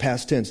sanctified,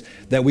 past tense,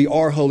 that we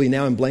are holy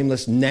now and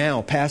blameless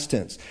now, past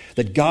tense,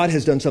 that God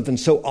has done something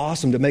so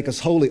awesome to make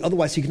us holy,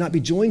 otherwise He could not be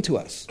joined to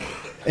us,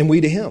 and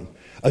we to Him.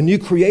 A new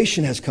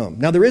creation has come.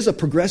 Now there is a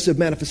progressive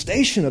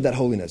manifestation of that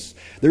holiness.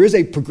 There is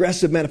a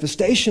progressive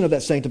manifestation of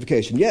that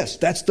sanctification. Yes,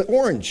 that's the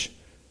orange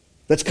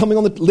that's coming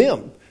on the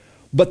limb,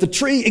 but the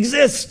tree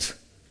exists.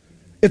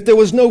 If there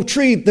was no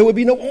tree, there would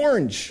be no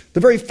orange.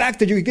 The very fact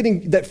that you're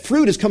getting that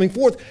fruit is coming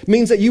forth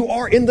means that you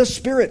are in the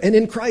Spirit and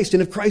in Christ.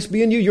 And if Christ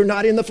be in you, you're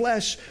not in the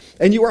flesh.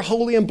 And you are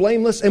holy and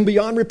blameless and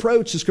beyond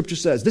reproach, the Scripture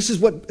says. This is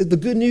what the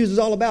good news is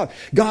all about.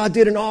 God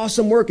did an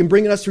awesome work in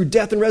bringing us through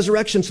death and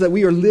resurrection so that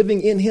we are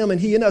living in Him and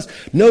He in us.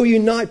 Know you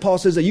not, Paul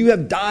says, that you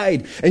have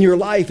died and your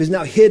life is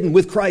now hidden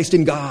with Christ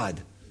in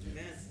God.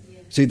 Amen.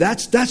 See,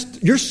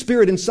 that's your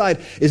spirit inside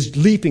is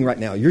leaping right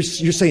now. You're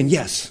saying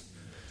yes,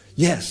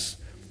 yes.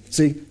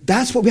 See,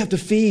 that's what we have to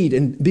feed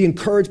and be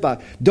encouraged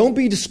by. Don't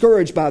be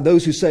discouraged by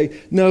those who say,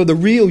 no, the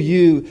real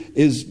you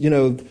is,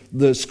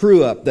 the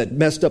screw up that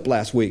messed up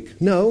last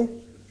week. No,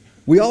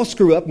 we all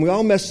screw up and we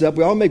all mess up.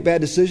 We all make bad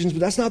decisions, but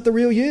that's not the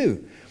real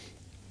you.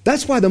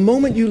 That's why the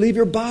moment you leave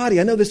your body,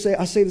 I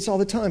say this all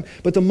the time,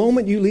 but the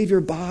moment you leave your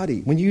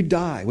body, when you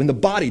die, when the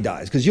body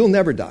dies, because you'll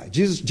never die.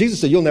 Jesus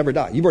said you'll never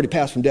die. You've already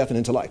passed from death and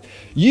into life.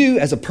 You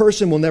as a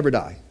person will never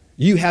die.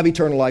 You have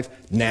eternal life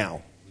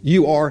now.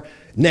 You are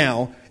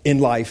now in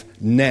life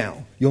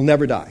now. You'll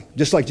never die.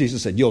 Just like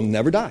Jesus said, you'll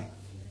never die.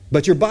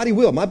 But your body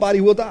will. My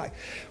body will die.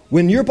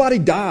 When your body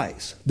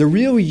dies, the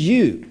real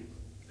you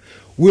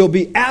will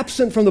be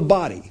absent from the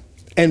body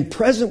and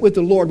present with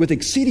the Lord with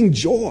exceeding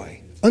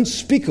joy,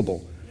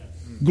 unspeakable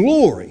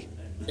glory.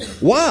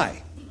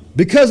 Why?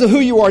 Because of who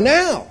you are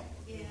now.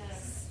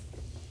 Yes.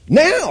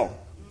 Now.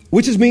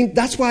 Which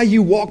that's why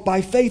you walk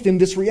by faith in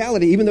this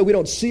reality, even though we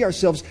don't see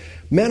ourselves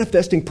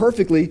manifesting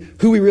perfectly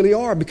who we really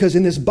are. Because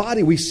in this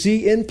body, we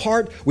see in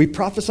part, we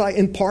prophesy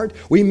in part,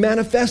 we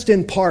manifest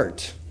in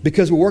part.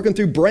 Because we're working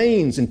through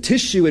brains and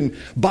tissue and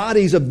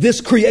bodies of this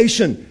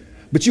creation.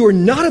 But you are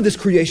not of this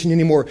creation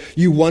anymore.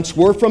 You once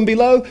were from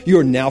below, you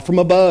are now from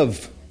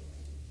above.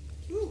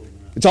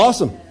 It's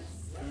awesome.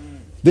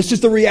 This is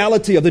the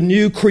reality of the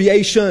new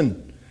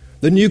creation.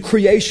 The new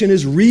creation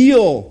is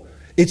real.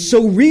 It's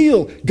so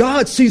real.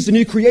 God sees the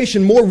new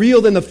creation more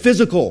real than the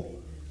physical.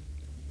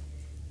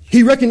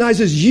 He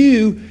recognizes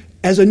you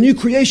as a new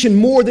creation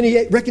more than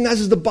He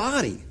recognizes the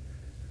body.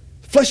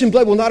 Flesh and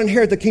blood will not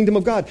inherit the kingdom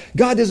of God.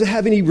 God doesn't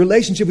have any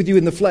relationship with you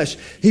in the flesh.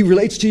 He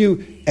relates to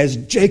you as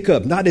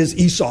Jacob, not as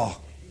Esau.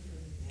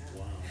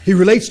 He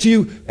relates to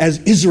you as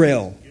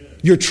Israel,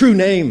 your true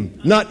name,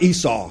 not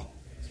Esau.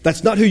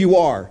 That's not who you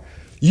are.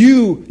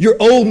 Your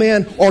old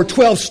man, are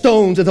 12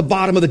 stones at the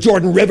bottom of the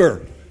Jordan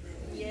River.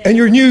 And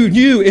your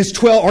new is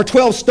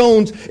 12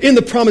 stones in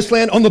the promised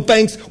land on the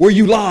banks where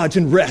you lodge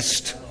and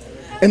rest.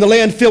 And the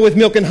land filled with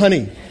milk and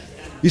honey.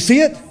 You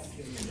see it?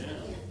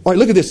 All right,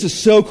 look at this. This is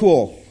so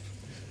cool.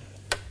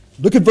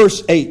 Look at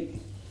verse 8.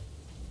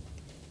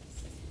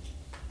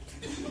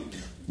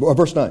 Or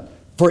verse 9.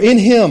 For in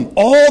him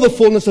all the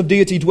fullness of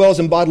deity dwells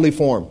in bodily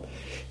form.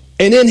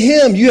 And in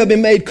him you have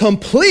been made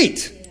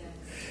complete.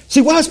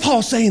 See, why is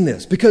Paul saying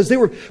this? Because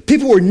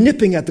people were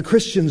nipping at the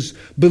Christians'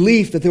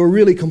 belief that they were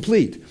really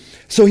complete.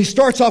 So he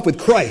starts off with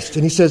Christ,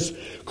 and he says,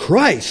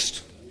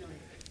 Christ,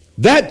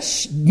 that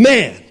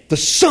man, the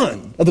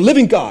Son of the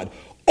living God,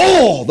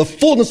 all the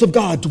fullness of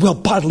God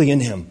dwelt bodily in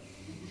him.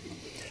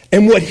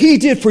 And what he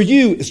did for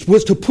you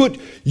was to put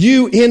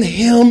you in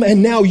him,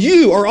 and now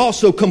you are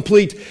also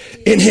complete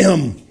in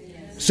him.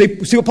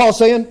 See what Paul's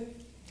saying?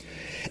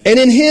 And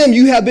in him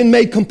you have been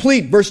made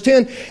complete. Verse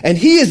 10, and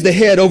he is the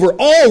head over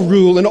all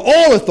rule and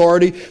all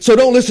authority. So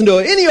don't listen to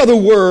any other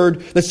word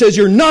that says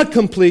you're not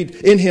complete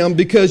in him,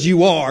 because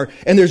you are.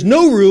 And there's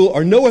no rule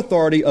or no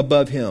authority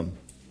above him.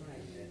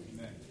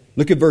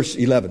 Look at verse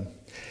 11.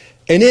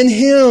 And in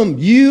him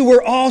you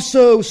were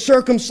also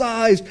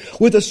circumcised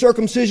with a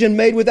circumcision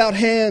made without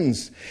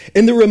hands,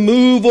 in the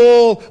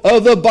removal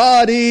of the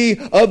body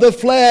of the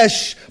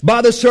flesh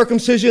by the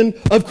circumcision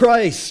of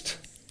Christ.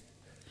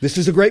 This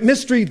is a great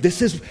mystery.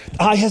 This is,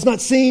 eye has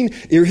not seen,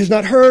 ear has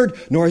not heard,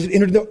 nor has it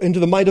entered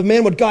into the mind of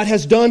man what God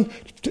has done,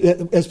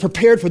 as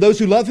prepared for those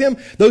who love him,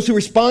 those who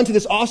respond to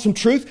this awesome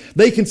truth.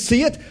 They can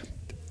see it,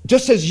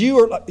 just as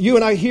you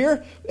and I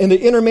here, and the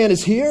inner man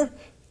is here,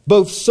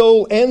 both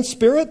soul and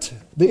spirit.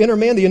 The inner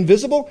man, the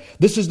invisible.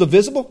 This is the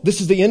visible.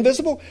 This is the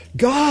invisible.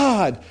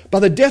 God, by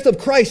the death of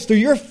Christ, through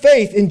your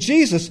faith in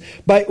Jesus,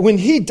 when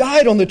he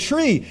died on the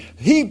tree,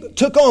 he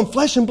took on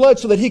flesh and blood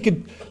so that he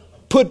could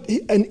put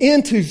an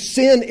end to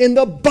sin in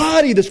the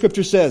body, the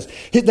scripture says.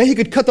 That he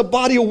could cut the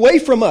body away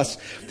from us.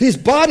 His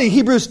body,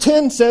 Hebrews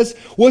 10 says,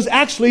 was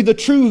actually the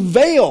true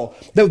veil.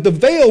 The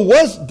veil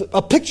was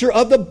a picture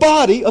of the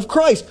body of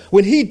Christ.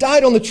 When he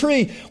died on the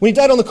tree, when he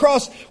died on the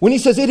cross, when he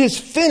says it is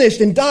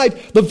finished and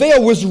died, the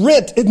veil was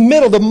rent in the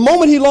middle. The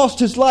moment he lost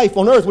his life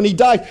on earth, when he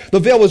died, the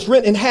veil was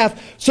rent in half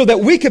so that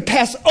we could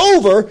pass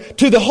over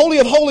to the Holy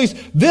of Holies.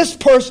 This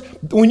person,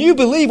 when you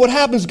believe what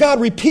happens, God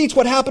repeats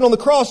what happened on the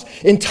cross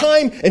in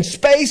time and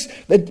space,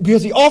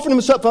 because he offered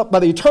himself up by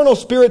the eternal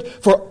Spirit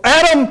for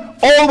Adam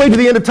all the way to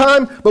the end of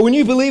time. But when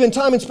you believe in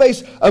time and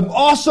space, an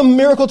awesome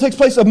miracle takes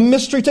place, a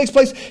mystery takes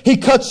place. He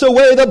cuts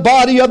away the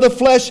body of the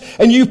flesh,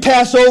 and you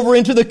pass over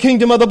into the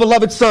kingdom of the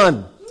beloved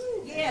Son.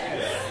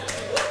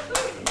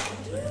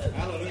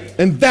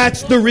 And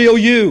that's the real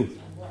you.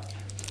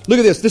 Look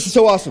at this. This is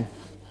so awesome.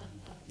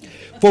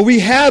 For we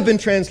have been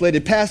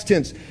translated, past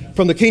tense,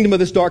 from the kingdom of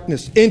this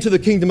darkness into the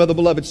kingdom of the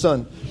beloved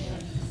Son.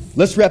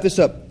 Let's wrap this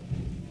up.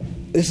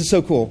 This is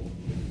so cool.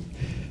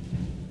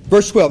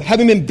 Verse 12.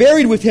 Having been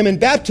buried with him in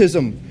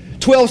baptism,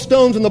 12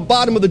 stones on the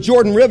bottom of the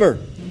Jordan River,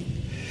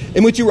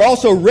 in which you were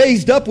also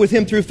raised up with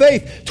him through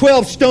faith,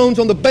 12 stones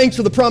on the banks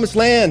of the promised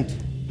land,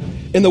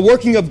 in the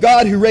working of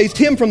God who raised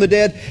him from the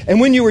dead. And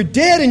when you were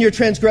dead in your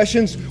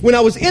transgressions, when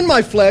I was in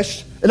my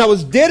flesh, and I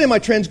was dead in my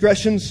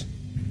transgressions,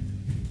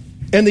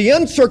 and the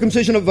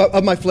uncircumcision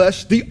of my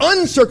flesh, the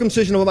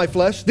uncircumcision of my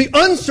flesh, the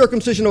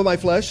uncircumcision of my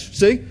flesh,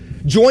 see,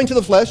 joined to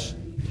the flesh,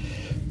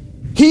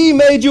 he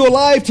made you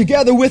alive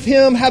together with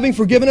him, having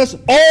forgiven us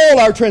all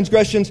our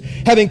transgressions,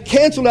 having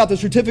canceled out the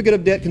certificate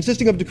of debt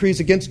consisting of decrees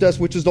against us,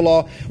 which is the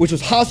law, which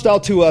was hostile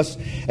to us,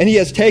 and he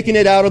has taken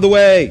it out of the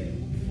way,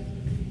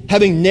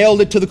 having nailed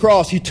it to the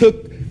cross. He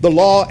took the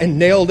law and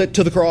nailed it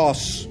to the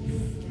cross.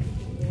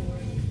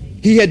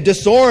 He had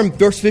disarmed,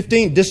 verse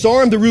 15,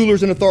 disarmed the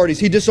rulers and authorities.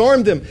 He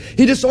disarmed them.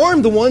 He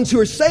disarmed the ones who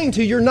are saying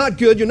to you, you're not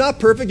good, you're not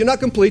perfect, you're not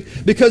complete,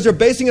 because they're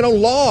basing it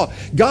on law.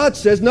 God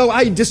says, no,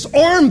 I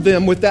disarmed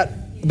them with that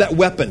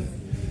weapon.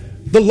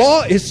 The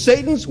law is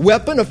Satan's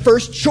weapon of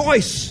first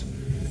choice.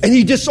 And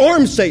he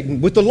disarmed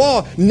Satan with the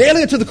law,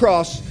 nailing it to the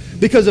cross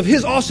because of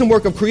his awesome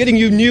work of creating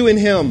you new in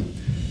him.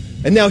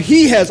 And now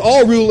he has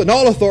all rule and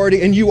all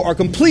authority, and you are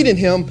complete in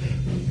him.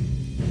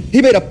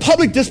 He made a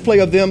public display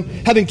of them,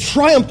 having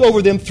triumphed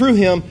over them through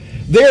him.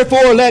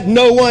 Therefore, let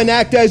no one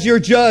act as your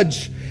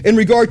judge in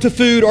regard to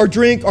food or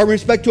drink or in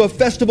respect to a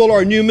festival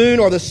or a new moon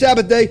or the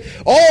Sabbath day.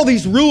 All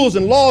these rules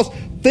and laws,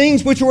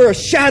 things which were a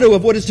shadow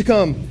of what is to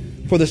come.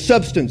 For the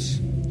substance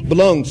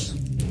belongs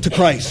to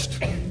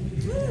Christ.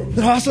 Isn't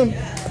that awesome?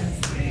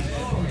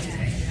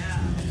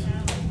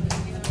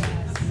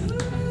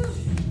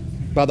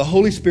 By the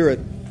Holy Spirit,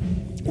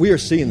 we are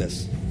seeing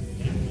this.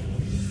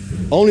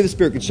 Only the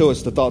Spirit can show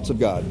us the thoughts of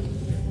God.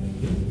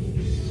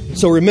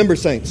 So remember,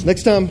 saints,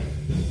 next time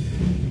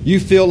you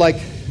feel like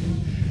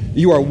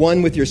you are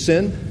one with your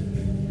sin,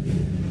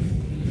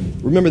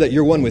 remember that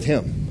you're one with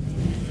Him.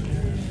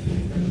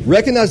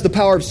 Recognize the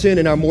power of sin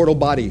in our mortal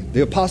body.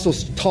 The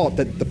apostles taught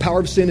that the power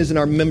of sin is in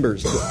our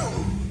members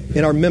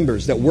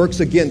that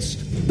works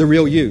against the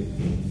real you.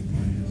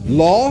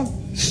 Law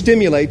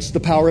stimulates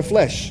the power of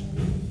flesh.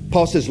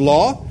 Paul says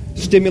law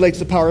stimulates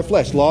the power of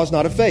flesh. Law is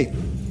not of faith.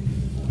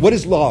 What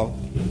is law?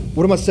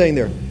 What am I saying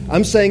there?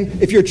 I'm saying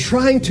if you're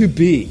trying to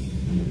be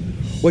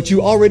what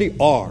you already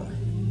are,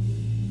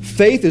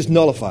 faith is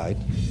nullified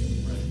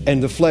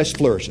and the flesh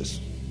flourishes.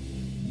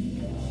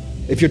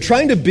 If you're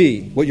trying to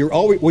be what you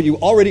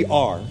already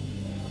are,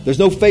 there's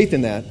no faith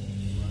in that,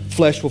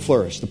 flesh will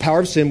flourish. The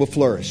power of sin will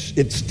flourish.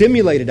 It's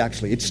stimulated,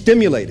 actually. It's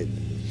stimulated.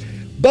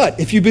 But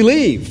if you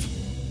believe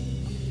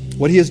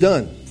what he has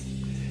done,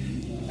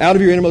 out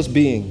of your innermost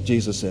being,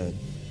 Jesus said,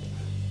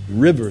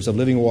 rivers of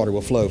living water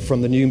will flow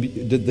from the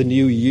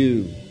new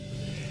you.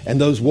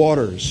 And those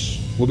waters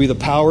will be the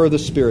power of the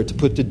Spirit to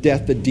put to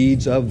death the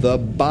deeds of the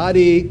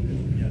body.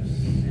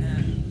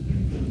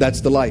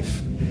 That's the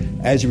life.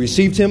 As you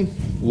received him,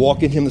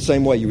 walk in him the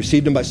same way. You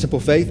received him by simple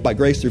faith, by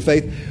grace through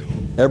faith.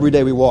 Every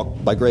day we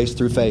walk by grace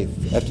through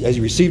faith. As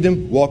you received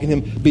him, walk in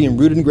him, being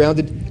rooted and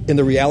grounded in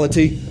the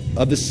reality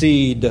of the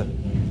seed,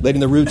 letting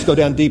the roots go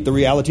down deep, the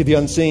reality of the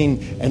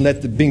unseen,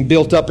 and being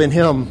built up in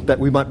him that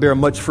we might bear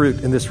much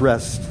fruit in this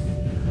rest.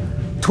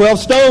 12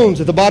 stones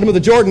at the bottom of the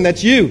Jordan,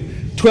 that's you.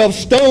 12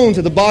 stones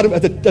at the bottom,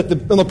 on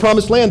the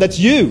promised land, that's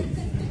you.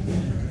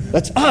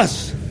 That's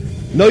us.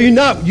 No, you're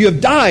not. You have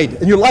died,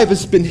 and your life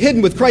has been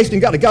hidden with Christ in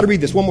God. I got to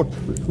read this one more,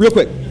 real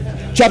quick.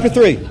 Chapter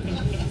 3.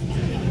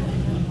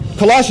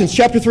 Colossians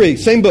chapter 3,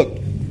 same book.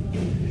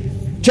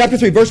 Chapter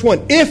 3, verse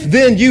 1. If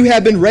then you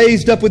have been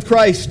raised up with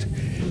Christ,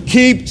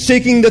 keep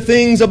seeking the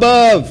things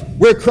above,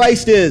 where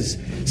Christ is,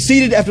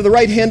 seated at the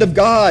right hand of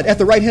God.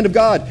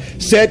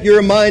 Set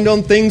your mind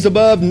on things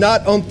above,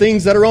 not on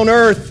things that are on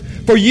earth.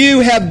 For you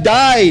have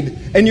died,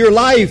 and your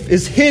life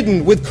is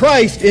hidden with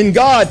Christ in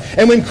God.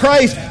 And when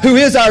Christ, who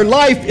is our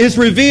life, is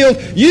revealed,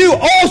 you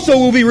also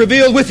will be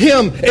revealed with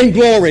him in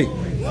glory.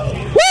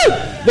 Woo!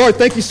 Lord,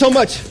 thank you so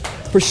much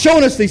for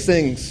showing us these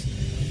things.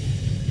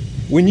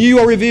 When you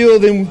are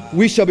revealed, then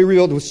we shall be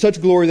revealed with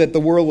such glory that the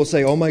world will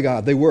say, oh my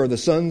God, they were the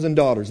sons and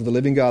daughters of the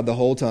living God the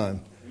whole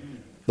time.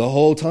 The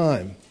whole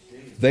time.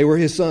 They were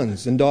his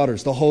sons and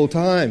daughters the whole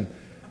time.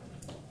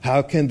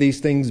 How can these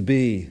things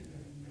be?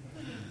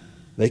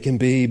 They can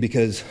be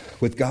because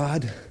with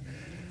God,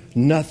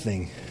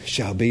 nothing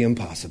shall be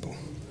impossible.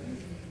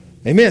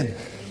 Amen.